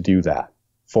you to do that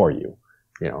for you.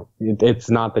 It's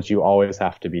not that you always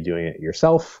have to be doing it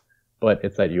yourself, but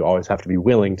it's that you always have to be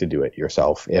willing to do it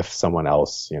yourself if someone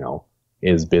else,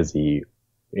 is busy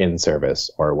in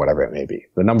service or whatever it may be.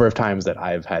 The number of times that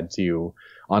I've had to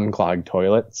unclog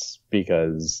toilets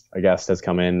because a guest has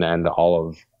come in and all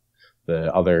of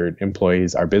the other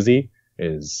employees are busy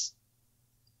is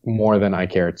more than I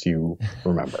care to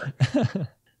remember.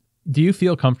 Do you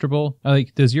feel comfortable?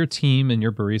 Does your team and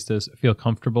your baristas feel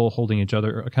comfortable holding each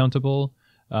other accountable,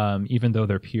 even though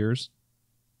they're peers?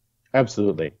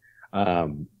 Absolutely.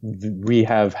 We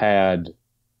have had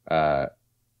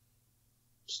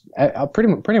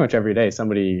pretty much every day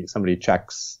somebody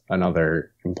checks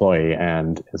another employee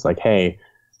and is like, hey,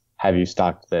 have you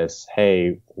stocked this?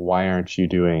 Hey, why aren't you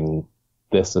doing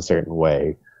this a certain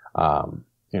way? Our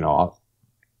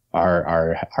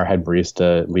head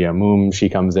barista, Leah Moom, she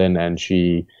comes in and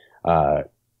she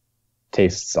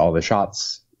tastes all the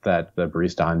shots that the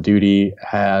barista on duty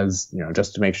has,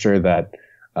 just to make sure that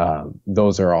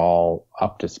those are all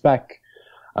up to spec.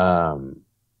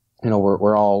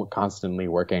 We're all constantly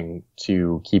working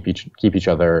to keep each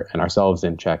other and ourselves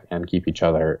in check and keep each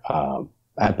other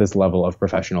at this level of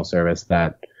professional service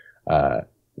that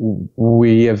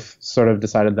we have sort of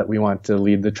decided that we want to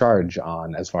lead the charge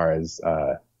on as far as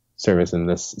service in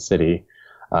this city.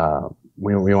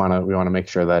 We want to make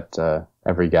sure that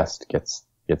every guest gets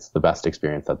the best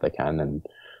experience that they can, and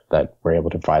that we're able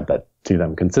to provide that to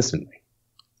them consistently.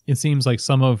 It seems like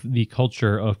some of the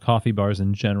culture of coffee bars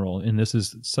in general, and this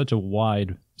is such a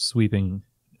wide sweeping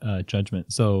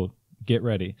judgment, so get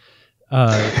ready,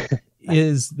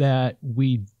 is that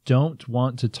we don't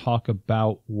want to talk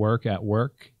about work at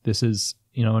work. This is,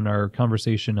 in our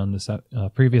conversation on this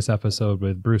previous episode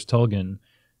with Bruce Tulgan,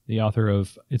 the author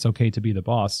of It's Okay to Be the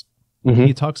Boss. Mm-hmm.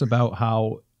 He talks about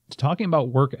how talking about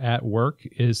work at work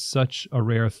is such a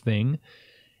rare thing.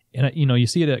 And, you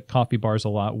see it at coffee bars a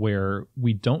lot where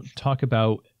we don't talk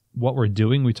about what we're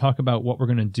doing. We talk about what we're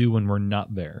going to do when we're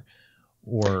not there,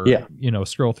 or,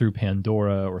 scroll through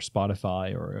Pandora or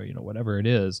Spotify or, whatever it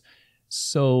is.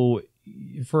 So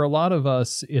for a lot of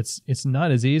us, it's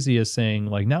not as easy as saying,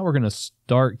 like, now we're going to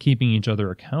start keeping each other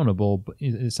accountable. But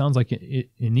it sounds like it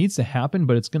needs to happen,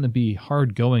 but it's going to be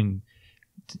hard going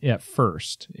at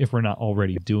first if we're not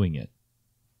already doing it.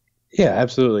 Yeah,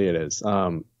 absolutely it is.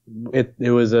 it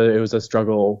was a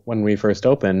struggle when we first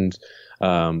opened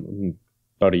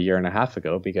about a year and a half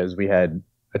ago, because we had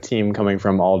a team coming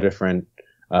from all different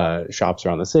shops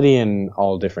around the city and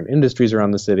all different industries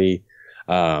around the city,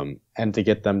 and to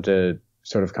get them to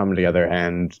sort of come together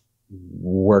and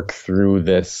work through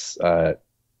this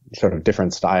sort of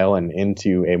different style and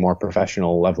into a more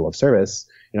professional level of service,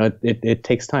 it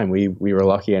takes time. We were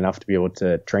lucky enough to be able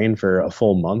to train for a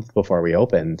full month before we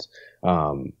opened,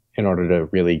 in order to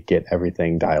really get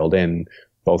everything dialed in,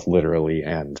 both literally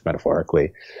and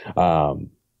metaphorically,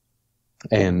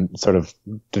 and sort of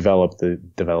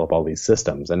develop all these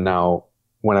systems. And now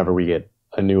whenever we get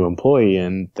a new employee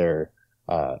in, they're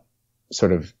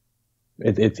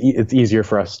it's easier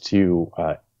for us to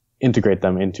integrate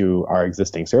them into our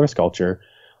existing service culture,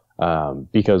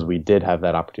 because we did have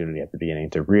that opportunity at the beginning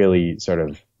to really sort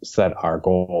of set our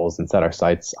goals and set our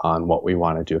sights on what we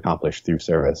wanted to accomplish through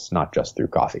service, not just through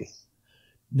coffee.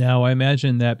 Now, I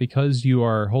imagine that because you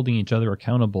are holding each other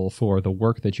accountable for the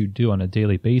work that you do on a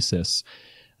daily basis,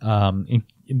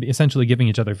 essentially giving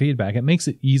each other feedback, it makes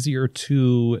it easier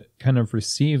to kind of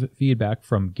receive feedback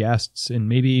from guests. And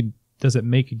maybe does it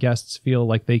make guests feel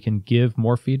like they can give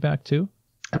more feedback too?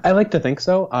 I like to think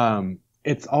so.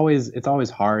 It's always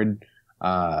hard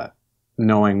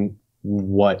knowing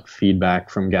what feedback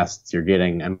from guests you're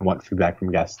getting and what feedback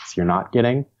from guests you're not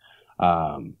getting.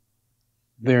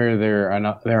 There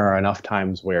are enough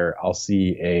times where I'll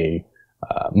see a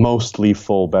mostly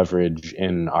full beverage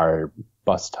in our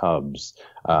bus tubs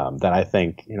that I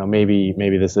think,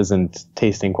 maybe this isn't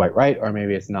tasting quite right, or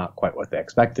maybe it's not quite what they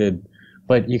expected.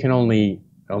 But you can only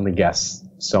guess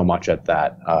so much at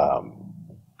that.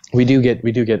 We do get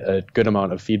a good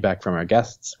amount of feedback from our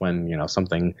guests when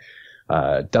something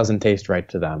doesn't taste right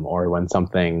to them, or when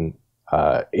something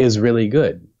is really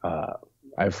good.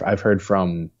 I've heard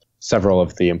from several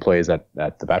of the employees at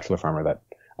the Bachelor Farmer that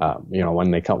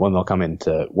when they'll come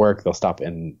into work, they'll stop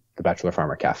in the Bachelor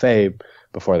Farmer Cafe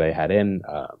before they head in,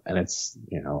 and it's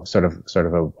sort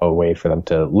of a way for them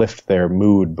to lift their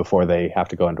mood before they have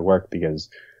to go into work, because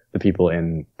the people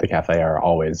in the cafe are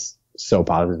always so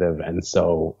positive and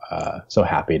so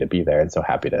happy to be there, and so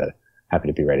happy to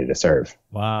be ready to serve.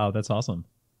 Wow, that's awesome.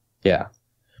 Yeah.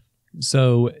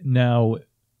 So now,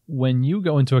 when you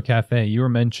go into a cafe, you were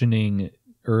mentioning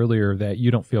earlier that you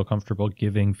don't feel comfortable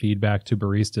giving feedback to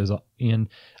baristas, and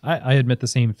I admit the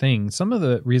same thing. Some of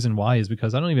the reason why is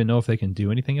because I don't even know if they can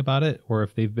do anything about it, or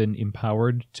if they've been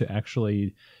empowered to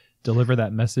actually deliver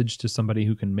that message to somebody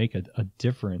who can make a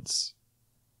difference.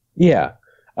 Yeah.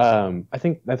 I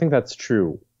think that's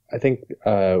true. I think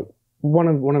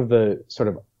one of the sort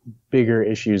of bigger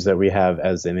issues that we have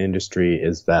as an industry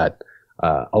is that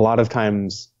a lot of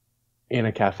times in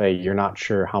a cafe, you're not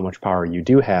sure how much power you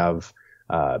do have,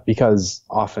 because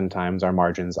oftentimes our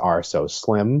margins are so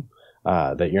slim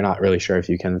that you're not really sure if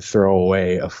you can throw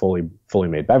away a fully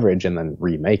made beverage and then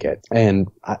remake it.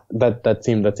 And that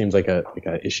seems like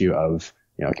a issue of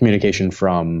communication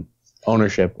from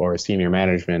ownership or senior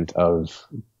management of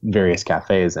various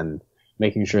cafes, and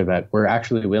making sure that we're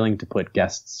actually willing to put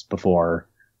guests before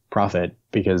profit,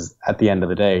 because at the end of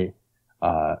the day,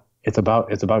 it's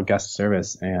about guest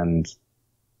service, and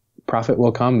profit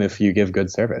will come if you give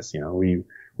good service.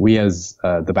 We as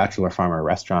the Bachelor Farmer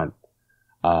restaurant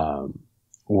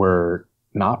were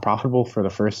not profitable for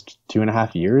the first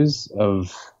 2.5 years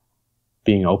of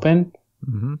being open,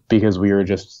 because we were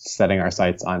just setting our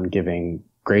sights on giving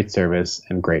great service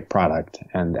and great product,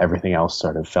 and everything else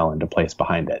sort of fell into place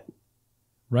behind it.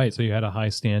 Right. So you had a high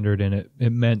standard, and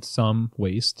it meant some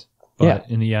waste, but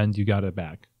in the end you got it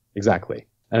back. Exactly.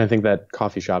 And I think that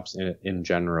coffee shops in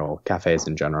general, cafes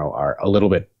in general, are a little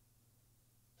bit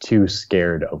too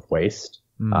scared of waste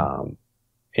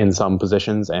in some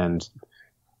positions, and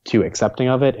too accepting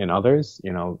of it in others.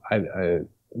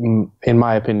 In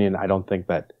my opinion, I don't think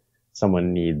that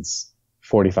someone needs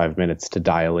 45 minutes to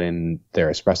dial in their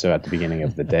espresso at the beginning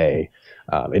of the day.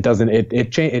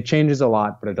 It changes a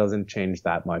lot, but it doesn't change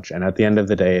that much. And at the end of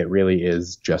the day, it really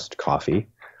is just coffee.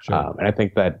 Sure. And I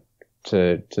think that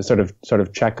to sort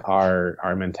of check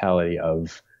our mentality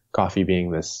of coffee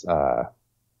being this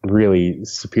really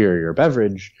superior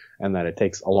beverage, and that it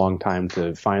takes a long time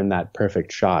to find that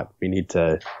perfect shot, we need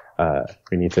to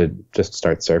just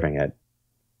start serving it.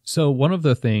 So one of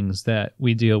the things that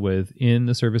we deal with in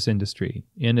the service industry,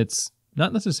 and it's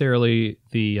not necessarily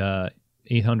the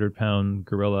 800-pound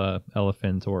gorilla,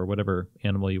 elephant, or whatever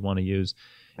animal you want to use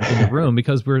in the room,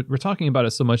 because we're talking about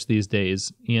it so much these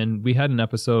days. And we had an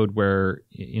episode where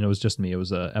it was just me. It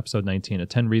was episode 19,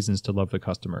 10 Reasons to Love the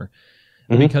Customer.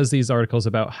 because these articles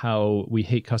about how we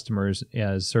hate customers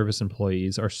as service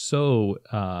employees are so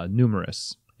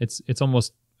numerous. It's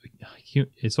almost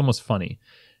funny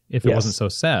if it wasn't so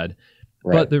sad.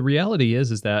 Right. But the reality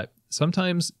is that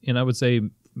sometimes, and I would say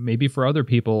maybe for other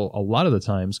people, a lot of the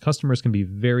times, customers can be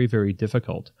very, very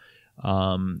difficult.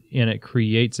 And it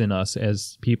creates in us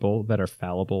as people that are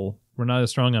fallible. We're not as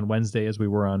strong on Wednesday as we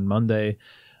were on Monday.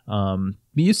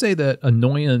 You say that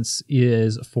annoyance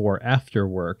is for after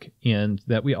work and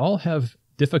that we all have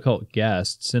difficult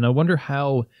guests. And I wonder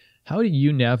how do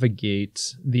you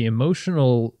navigate the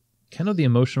emotional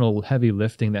heavy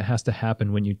lifting that has to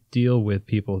happen when you deal with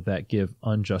people that give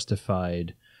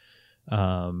unjustified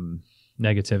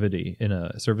negativity in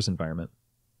a service environment?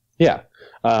 Yeah.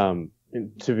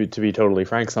 To be totally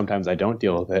frank, sometimes I don't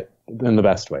deal with it in the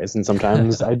best ways. And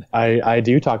sometimes I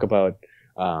do talk about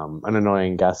an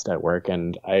annoying guest at work,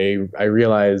 and I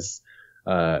realize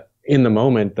in the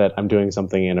moment that I'm doing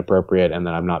something inappropriate and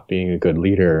that I'm not being a good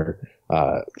leader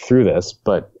through this.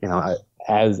 But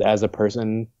as a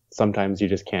person, sometimes you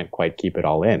just can't quite keep it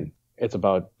all in. It's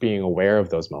about being aware of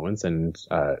those moments and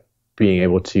being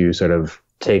able to sort of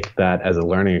take that as a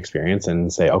learning experience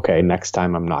and say, okay, next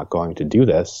time I'm not going to do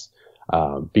this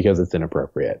because it's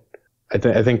inappropriate. I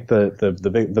think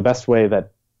the best way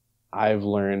that I've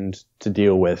learned to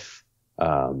deal with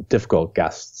difficult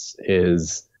guests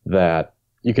is that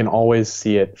you can always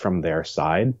see it from their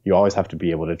side. You always have to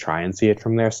be able to try and see it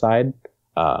from their side.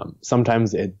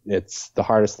 Sometimes it's the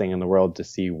hardest thing in the world to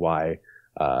see why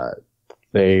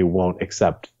they won't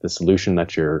accept the solution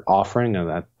that you're offering and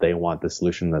that they want the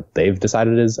solution that they've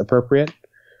decided is appropriate.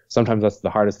 Sometimes that's the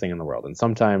hardest thing in the world. And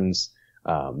sometimes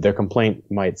their complaint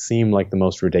might seem like the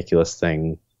most ridiculous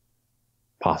thing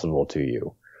possible to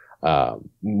you.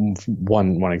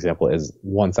 One example is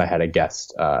once I had a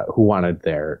guest who wanted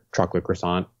their chocolate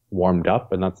croissant warmed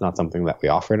up, and that's not something that we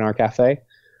offer in our cafe.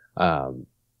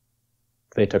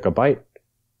 They took a bite,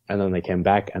 and then they came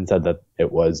back and said that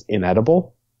it was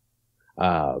inedible.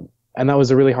 And that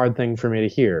was a really hard thing for me to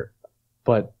hear.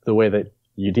 But the way that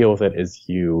you deal with it is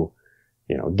you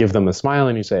give them a smile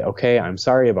and you say, okay, I'm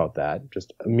sorry about that.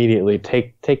 Just immediately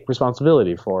take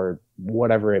responsibility for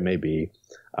whatever it may be.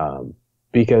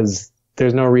 Because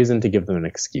there's no reason to give them an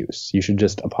excuse. You should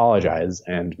just apologize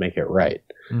and make it right.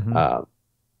 Mm-hmm.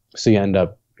 So you end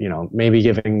up, maybe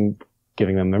giving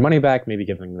them their money back, maybe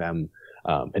giving them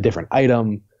a different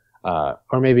item,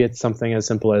 or maybe it's something as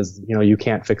simple as, you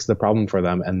can't fix the problem for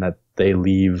them and that they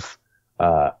leave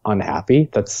unhappy.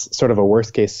 That's sort of a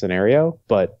worst case scenario,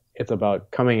 but it's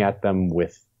about coming at them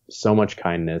with so much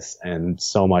kindness and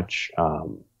so much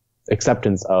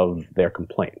acceptance of their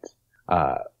complaint.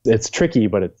 It's tricky,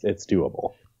 but it's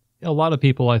doable. A lot of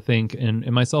people, I think, and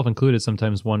myself included,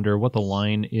 sometimes wonder what the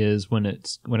line is when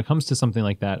it comes to something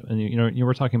like that. And you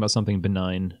were talking about something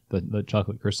benign, the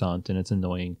chocolate croissant, and it's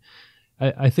annoying.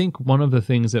 I think one of the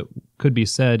things that could be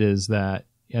said is that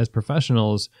as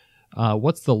professionals,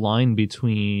 what's the line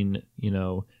between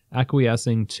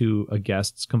acquiescing to a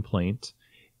guest's complaint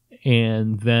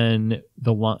and then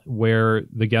where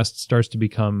the guest starts to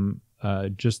become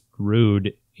just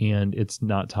rude and it's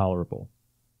not tolerable?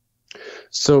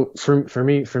 So for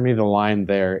me, the line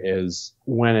there is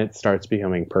when it starts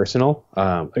becoming personal.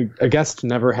 A guest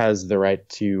never has the right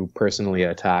to personally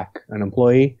attack an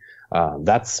employee.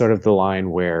 That's sort of the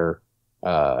line where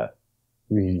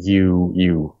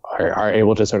you are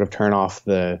able to sort of turn off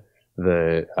the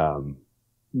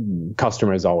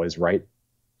customer is always right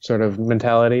sort of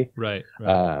mentality. Right.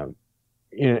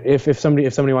 If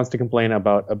somebody wants to complain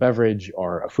about a beverage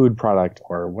or a food product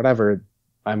or whatever,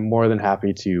 I'm more than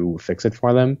happy to fix it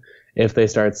for them. If they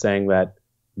start saying that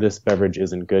this beverage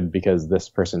isn't good because this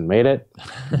person made it,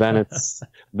 then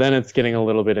it's getting a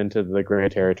little bit into the gray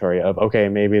territory of, okay,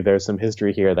 maybe there's some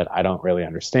history here that I don't really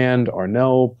understand or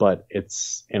know, but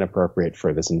it's inappropriate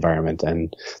for this environment.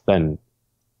 And then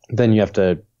you have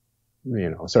to,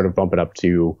 sort of bump it up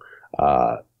to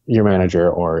your manager,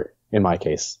 or in my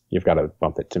case, you've got to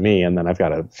bump it to me, and then I've got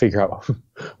to figure out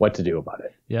what to do about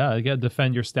it. Yeah, you got to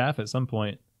defend your staff at some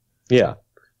point. Yeah,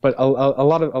 but a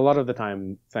lot of the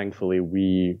time, thankfully,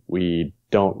 we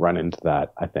don't run into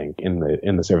that. I think in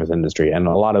the service industry, and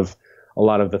a lot of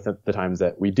the times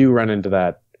that we do run into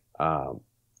that,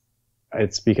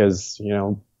 it's because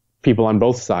people on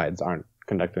both sides aren't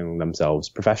conducting themselves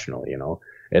professionally.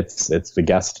 It's the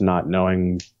guest not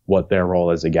knowing what their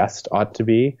role as a guest ought to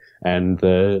be, and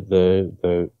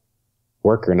the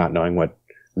worker not knowing what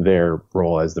their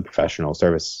role as the professional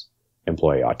service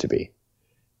employee ought to be.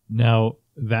 Now,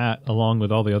 that, along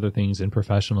with all the other things in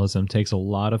professionalism, takes a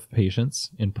lot of patience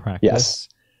and practice. Yes.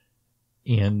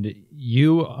 And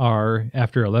you are,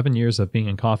 after 11 years of being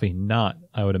in coffee, not,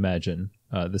 I would imagine,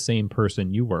 the same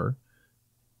person you were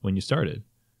when you started.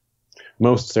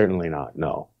 Most certainly not.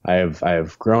 No, I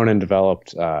have grown and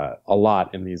developed a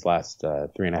lot in these last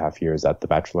 3.5 years at the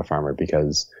Bachelor Farmer,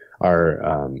 because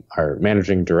our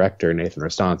managing director, Nathan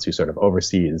Restance, who sort of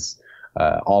oversees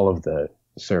all of the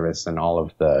service and all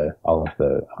of the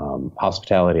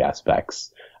hospitality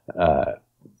aspects,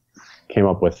 came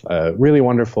up with a really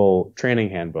wonderful training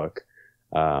handbook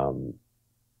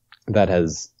that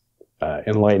has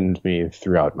enlightened me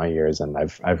throughout my years, and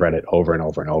I've read it over and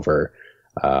over and over.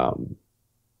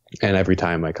 And every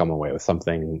time I come away with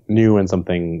something new and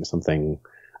something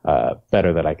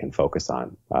better that I can focus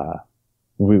on.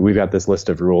 We've got this list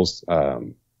of rules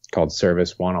called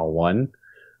Service 101,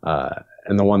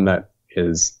 and the one that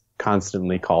is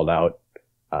constantly called out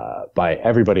by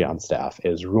everybody on staff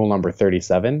is rule number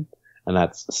 37, and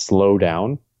that's slow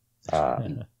down,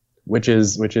 which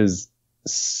is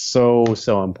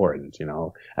so important. You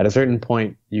know, at a certain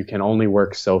point, you can only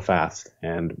work so fast,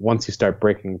 and once you start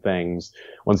breaking things,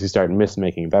 once you start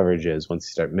mismaking beverages, once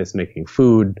you start mismaking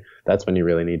food, that's when you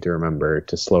really need to remember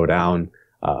to slow down.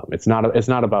 It's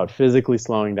not about physically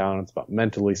slowing down. It's about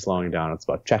mentally slowing down. It's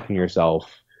about checking yourself.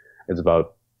 It's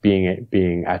about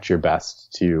being at your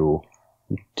best to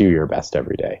do your best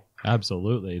every day.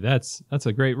 Absolutely. That's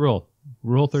a great rule.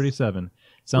 Rule 37.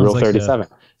 Sounds Rule like 37.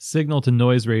 The signal to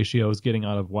noise ratio is getting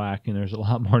out of whack, and there's a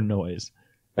lot more noise.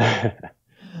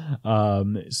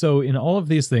 So in all of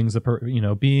these things,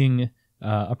 being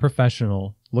a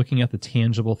professional, looking at the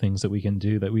tangible things that we can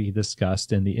do that we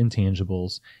discussed, and the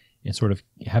intangibles, and sort of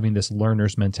having this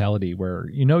learner's mentality where,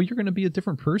 you're going to be a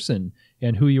different person,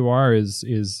 and who you are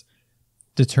is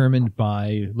determined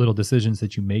by little decisions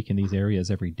that you make in these areas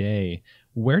every day.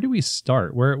 Where do we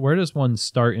start? Where does one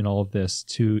start in all of this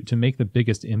to make the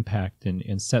biggest impact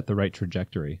and set the right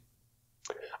trajectory?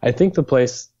 I think the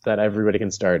place that everybody can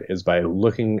start is by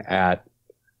looking at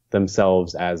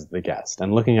themselves as the guest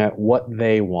and looking at what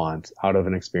they want out of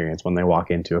an experience when they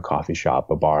walk into a coffee shop,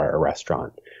 a bar, a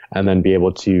restaurant, and then be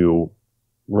able to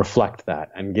reflect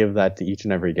that and give that to each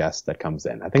and every guest that comes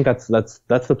in. I think that's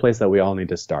the place that we all need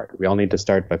to start. We all need to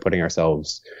start by putting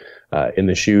ourselves in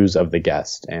the shoes of the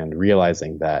guest and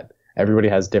realizing that everybody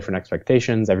has different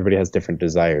expectations, everybody has different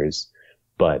desires,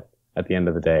 but at the end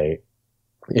of the day,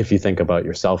 if you think about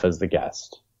yourself as the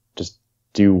guest, just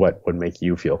do what would make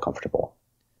you feel comfortable.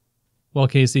 Well,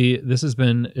 Casey, this has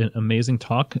been an amazing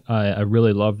talk. I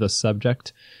really love the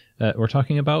subject that we're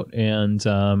talking about, and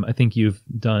I think you've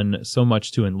done so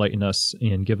much to enlighten us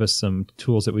and give us some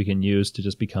tools that we can use to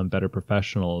just become better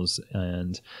professionals.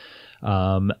 And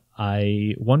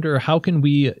I wonder, how can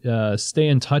we stay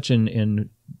in touch and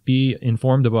be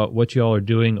informed about what you all are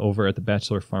doing over at the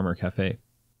Bachelor Farmer Cafe?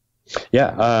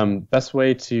 Yeah, best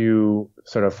way to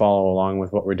sort of follow along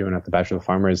with what we're doing at the Bachelor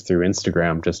Farmer is through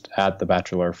Instagram, just at the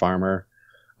Bachelor Farmer.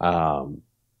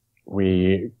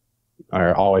 We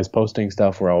are always posting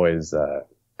stuff. We're always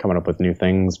coming up with new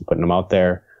things, putting them out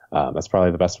there. That's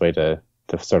probably the best way to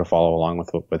sort of follow along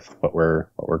with what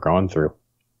we're going through.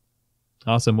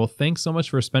 Awesome. Well, thanks so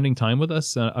much for spending time with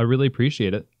us. I really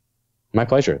appreciate it. My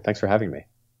pleasure. Thanks for having me.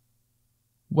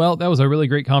 Well, that was a really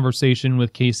great conversation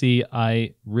with Casey.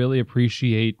 I really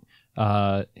appreciate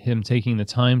him taking the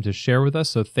time to share with us.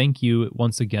 So thank you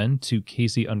once again to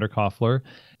Casey Underkofler.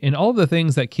 And all of the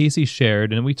things that Casey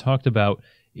shared and we talked about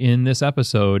in this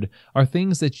episode are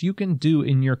things that you can do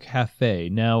in your cafe.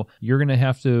 Now, you're going to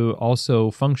have to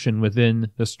also function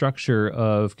within the structure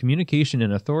of communication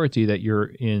and authority that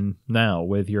you're in now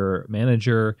with your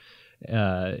manager.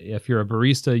 If you're a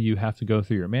barista, you have to go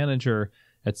through your manager,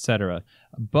 etc.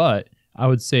 But I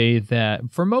would say that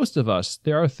for most of us,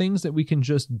 there are things that we can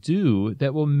just do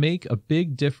that will make a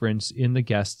big difference in the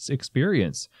guest's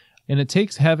experience. And it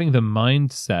takes having the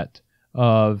mindset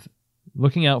of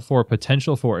looking out for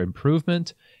potential for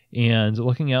improvement and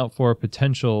looking out for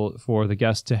potential for the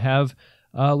guest to have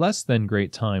less than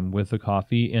great time with the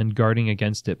coffee, and guarding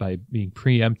against it by being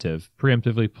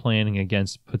preemptively planning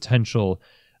against potential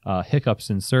hiccups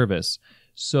in service.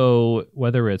 So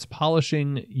whether it's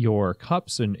polishing your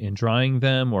cups and drying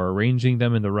them or arranging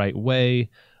them in the right way,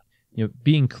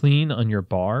 being clean on your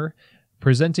bar,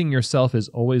 presenting yourself as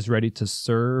always ready to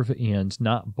serve and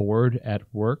not bored at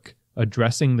work,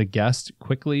 addressing the guest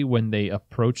quickly when they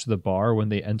approach the bar, when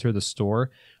they enter the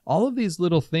store. All of these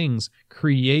little things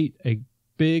create a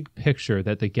big picture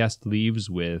that the guest leaves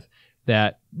with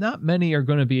that not many are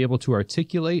going to be able to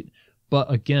articulate. But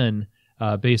again,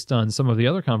 based on some of the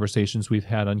other conversations we've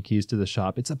had on Keys to the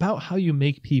Shop, it's about how you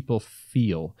make people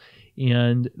feel.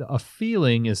 And a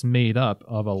feeling is made up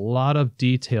of a lot of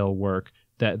detail work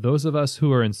that those of us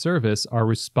who are in service are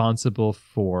responsible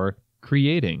for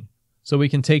creating. So we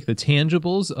can take the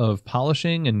tangibles of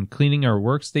polishing and cleaning our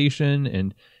workstation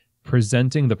and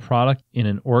presenting the product in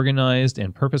an organized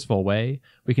and purposeful way.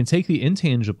 We can take the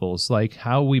intangibles, like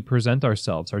how we present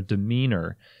ourselves, our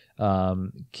demeanor,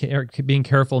 being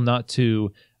careful not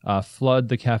to flood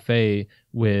the cafe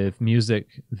with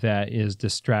music that is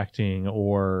distracting,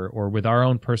 or with our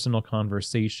own personal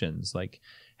conversations, like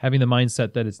having the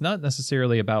mindset that it's not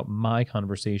necessarily about my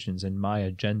conversations and my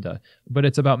agenda, but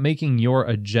it's about making your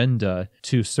agenda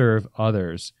to serve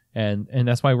others. And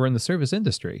that's why we're in the service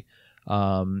industry.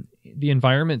 The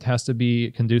environment has to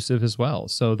be conducive as well.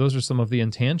 So those are some of the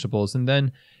intangibles. And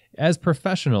then as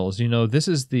professionals, this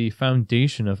is the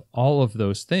foundation of all of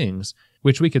those things,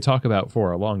 which we could talk about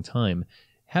for a long time.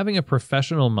 Having a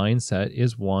professional mindset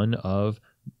is one of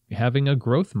having a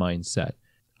growth mindset.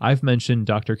 I've mentioned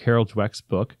Dr. Carol Dweck's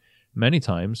book many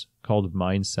times called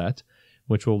Mindset,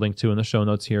 which we'll link to in the show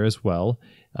notes here as well.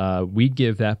 We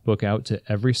give that book out to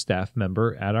every staff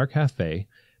member at our cafe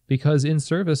because in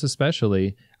service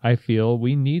especially, I feel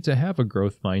we need to have a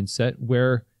growth mindset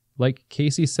where, like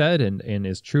Casey said, and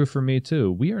is true for me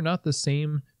too, we are not the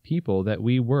same people that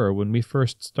we were when we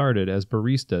first started as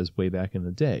baristas way back in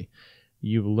the day.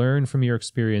 You learn from your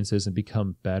experiences and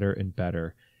become better and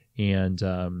better. And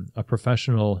a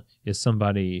professional is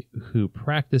somebody who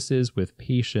practices with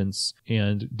patience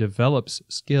and develops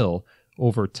skill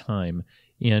over time.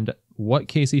 And what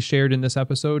Casey shared in this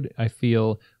episode, I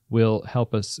feel, will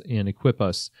help us and equip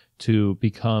us to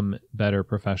become better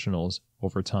professionals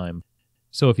over time.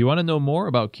 So if you want to know more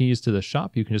about Keys to the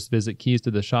Shop, you can just visit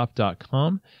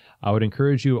keystotheshop.com. I would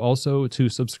encourage you also to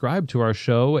subscribe to our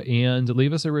show and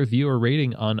leave us a review or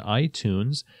rating on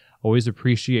iTunes. Always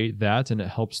appreciate that, and it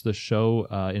helps the show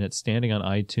in its standing on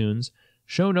iTunes.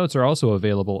 Show notes are also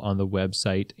available on the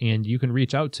website, and you can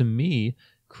reach out to me,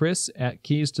 Chris, at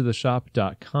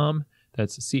keystotheshop.com.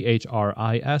 That's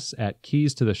CHRIS at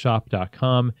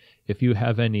keystotheshop.com. If you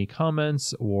have any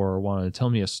comments or want to tell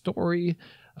me a story,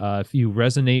 if you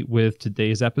resonate with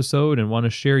today's episode and want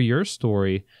to share your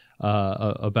story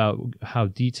about how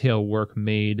detail work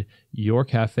made your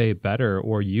cafe better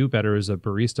or you better as a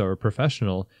barista or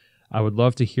professional, I would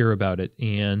love to hear about it.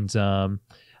 And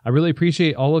I really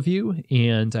appreciate all of you,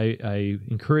 and I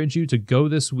encourage you to go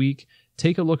this week,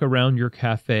 take a look around your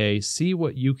cafe, see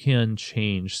what you can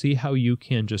change, see how you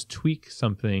can just tweak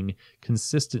something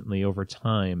consistently over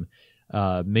time.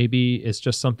 Maybe it's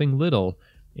just something little,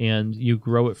 and you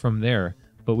grow it from there.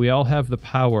 But we all have the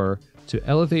power to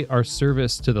elevate our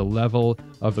service to the level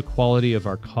of the quality of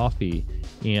our coffee,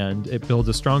 and it builds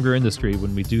a stronger industry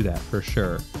when we do that, for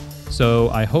sure. So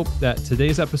I hope that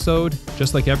today's episode,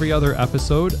 just like every other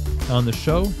episode on the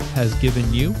show, has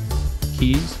given you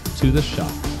keys to the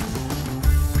shop.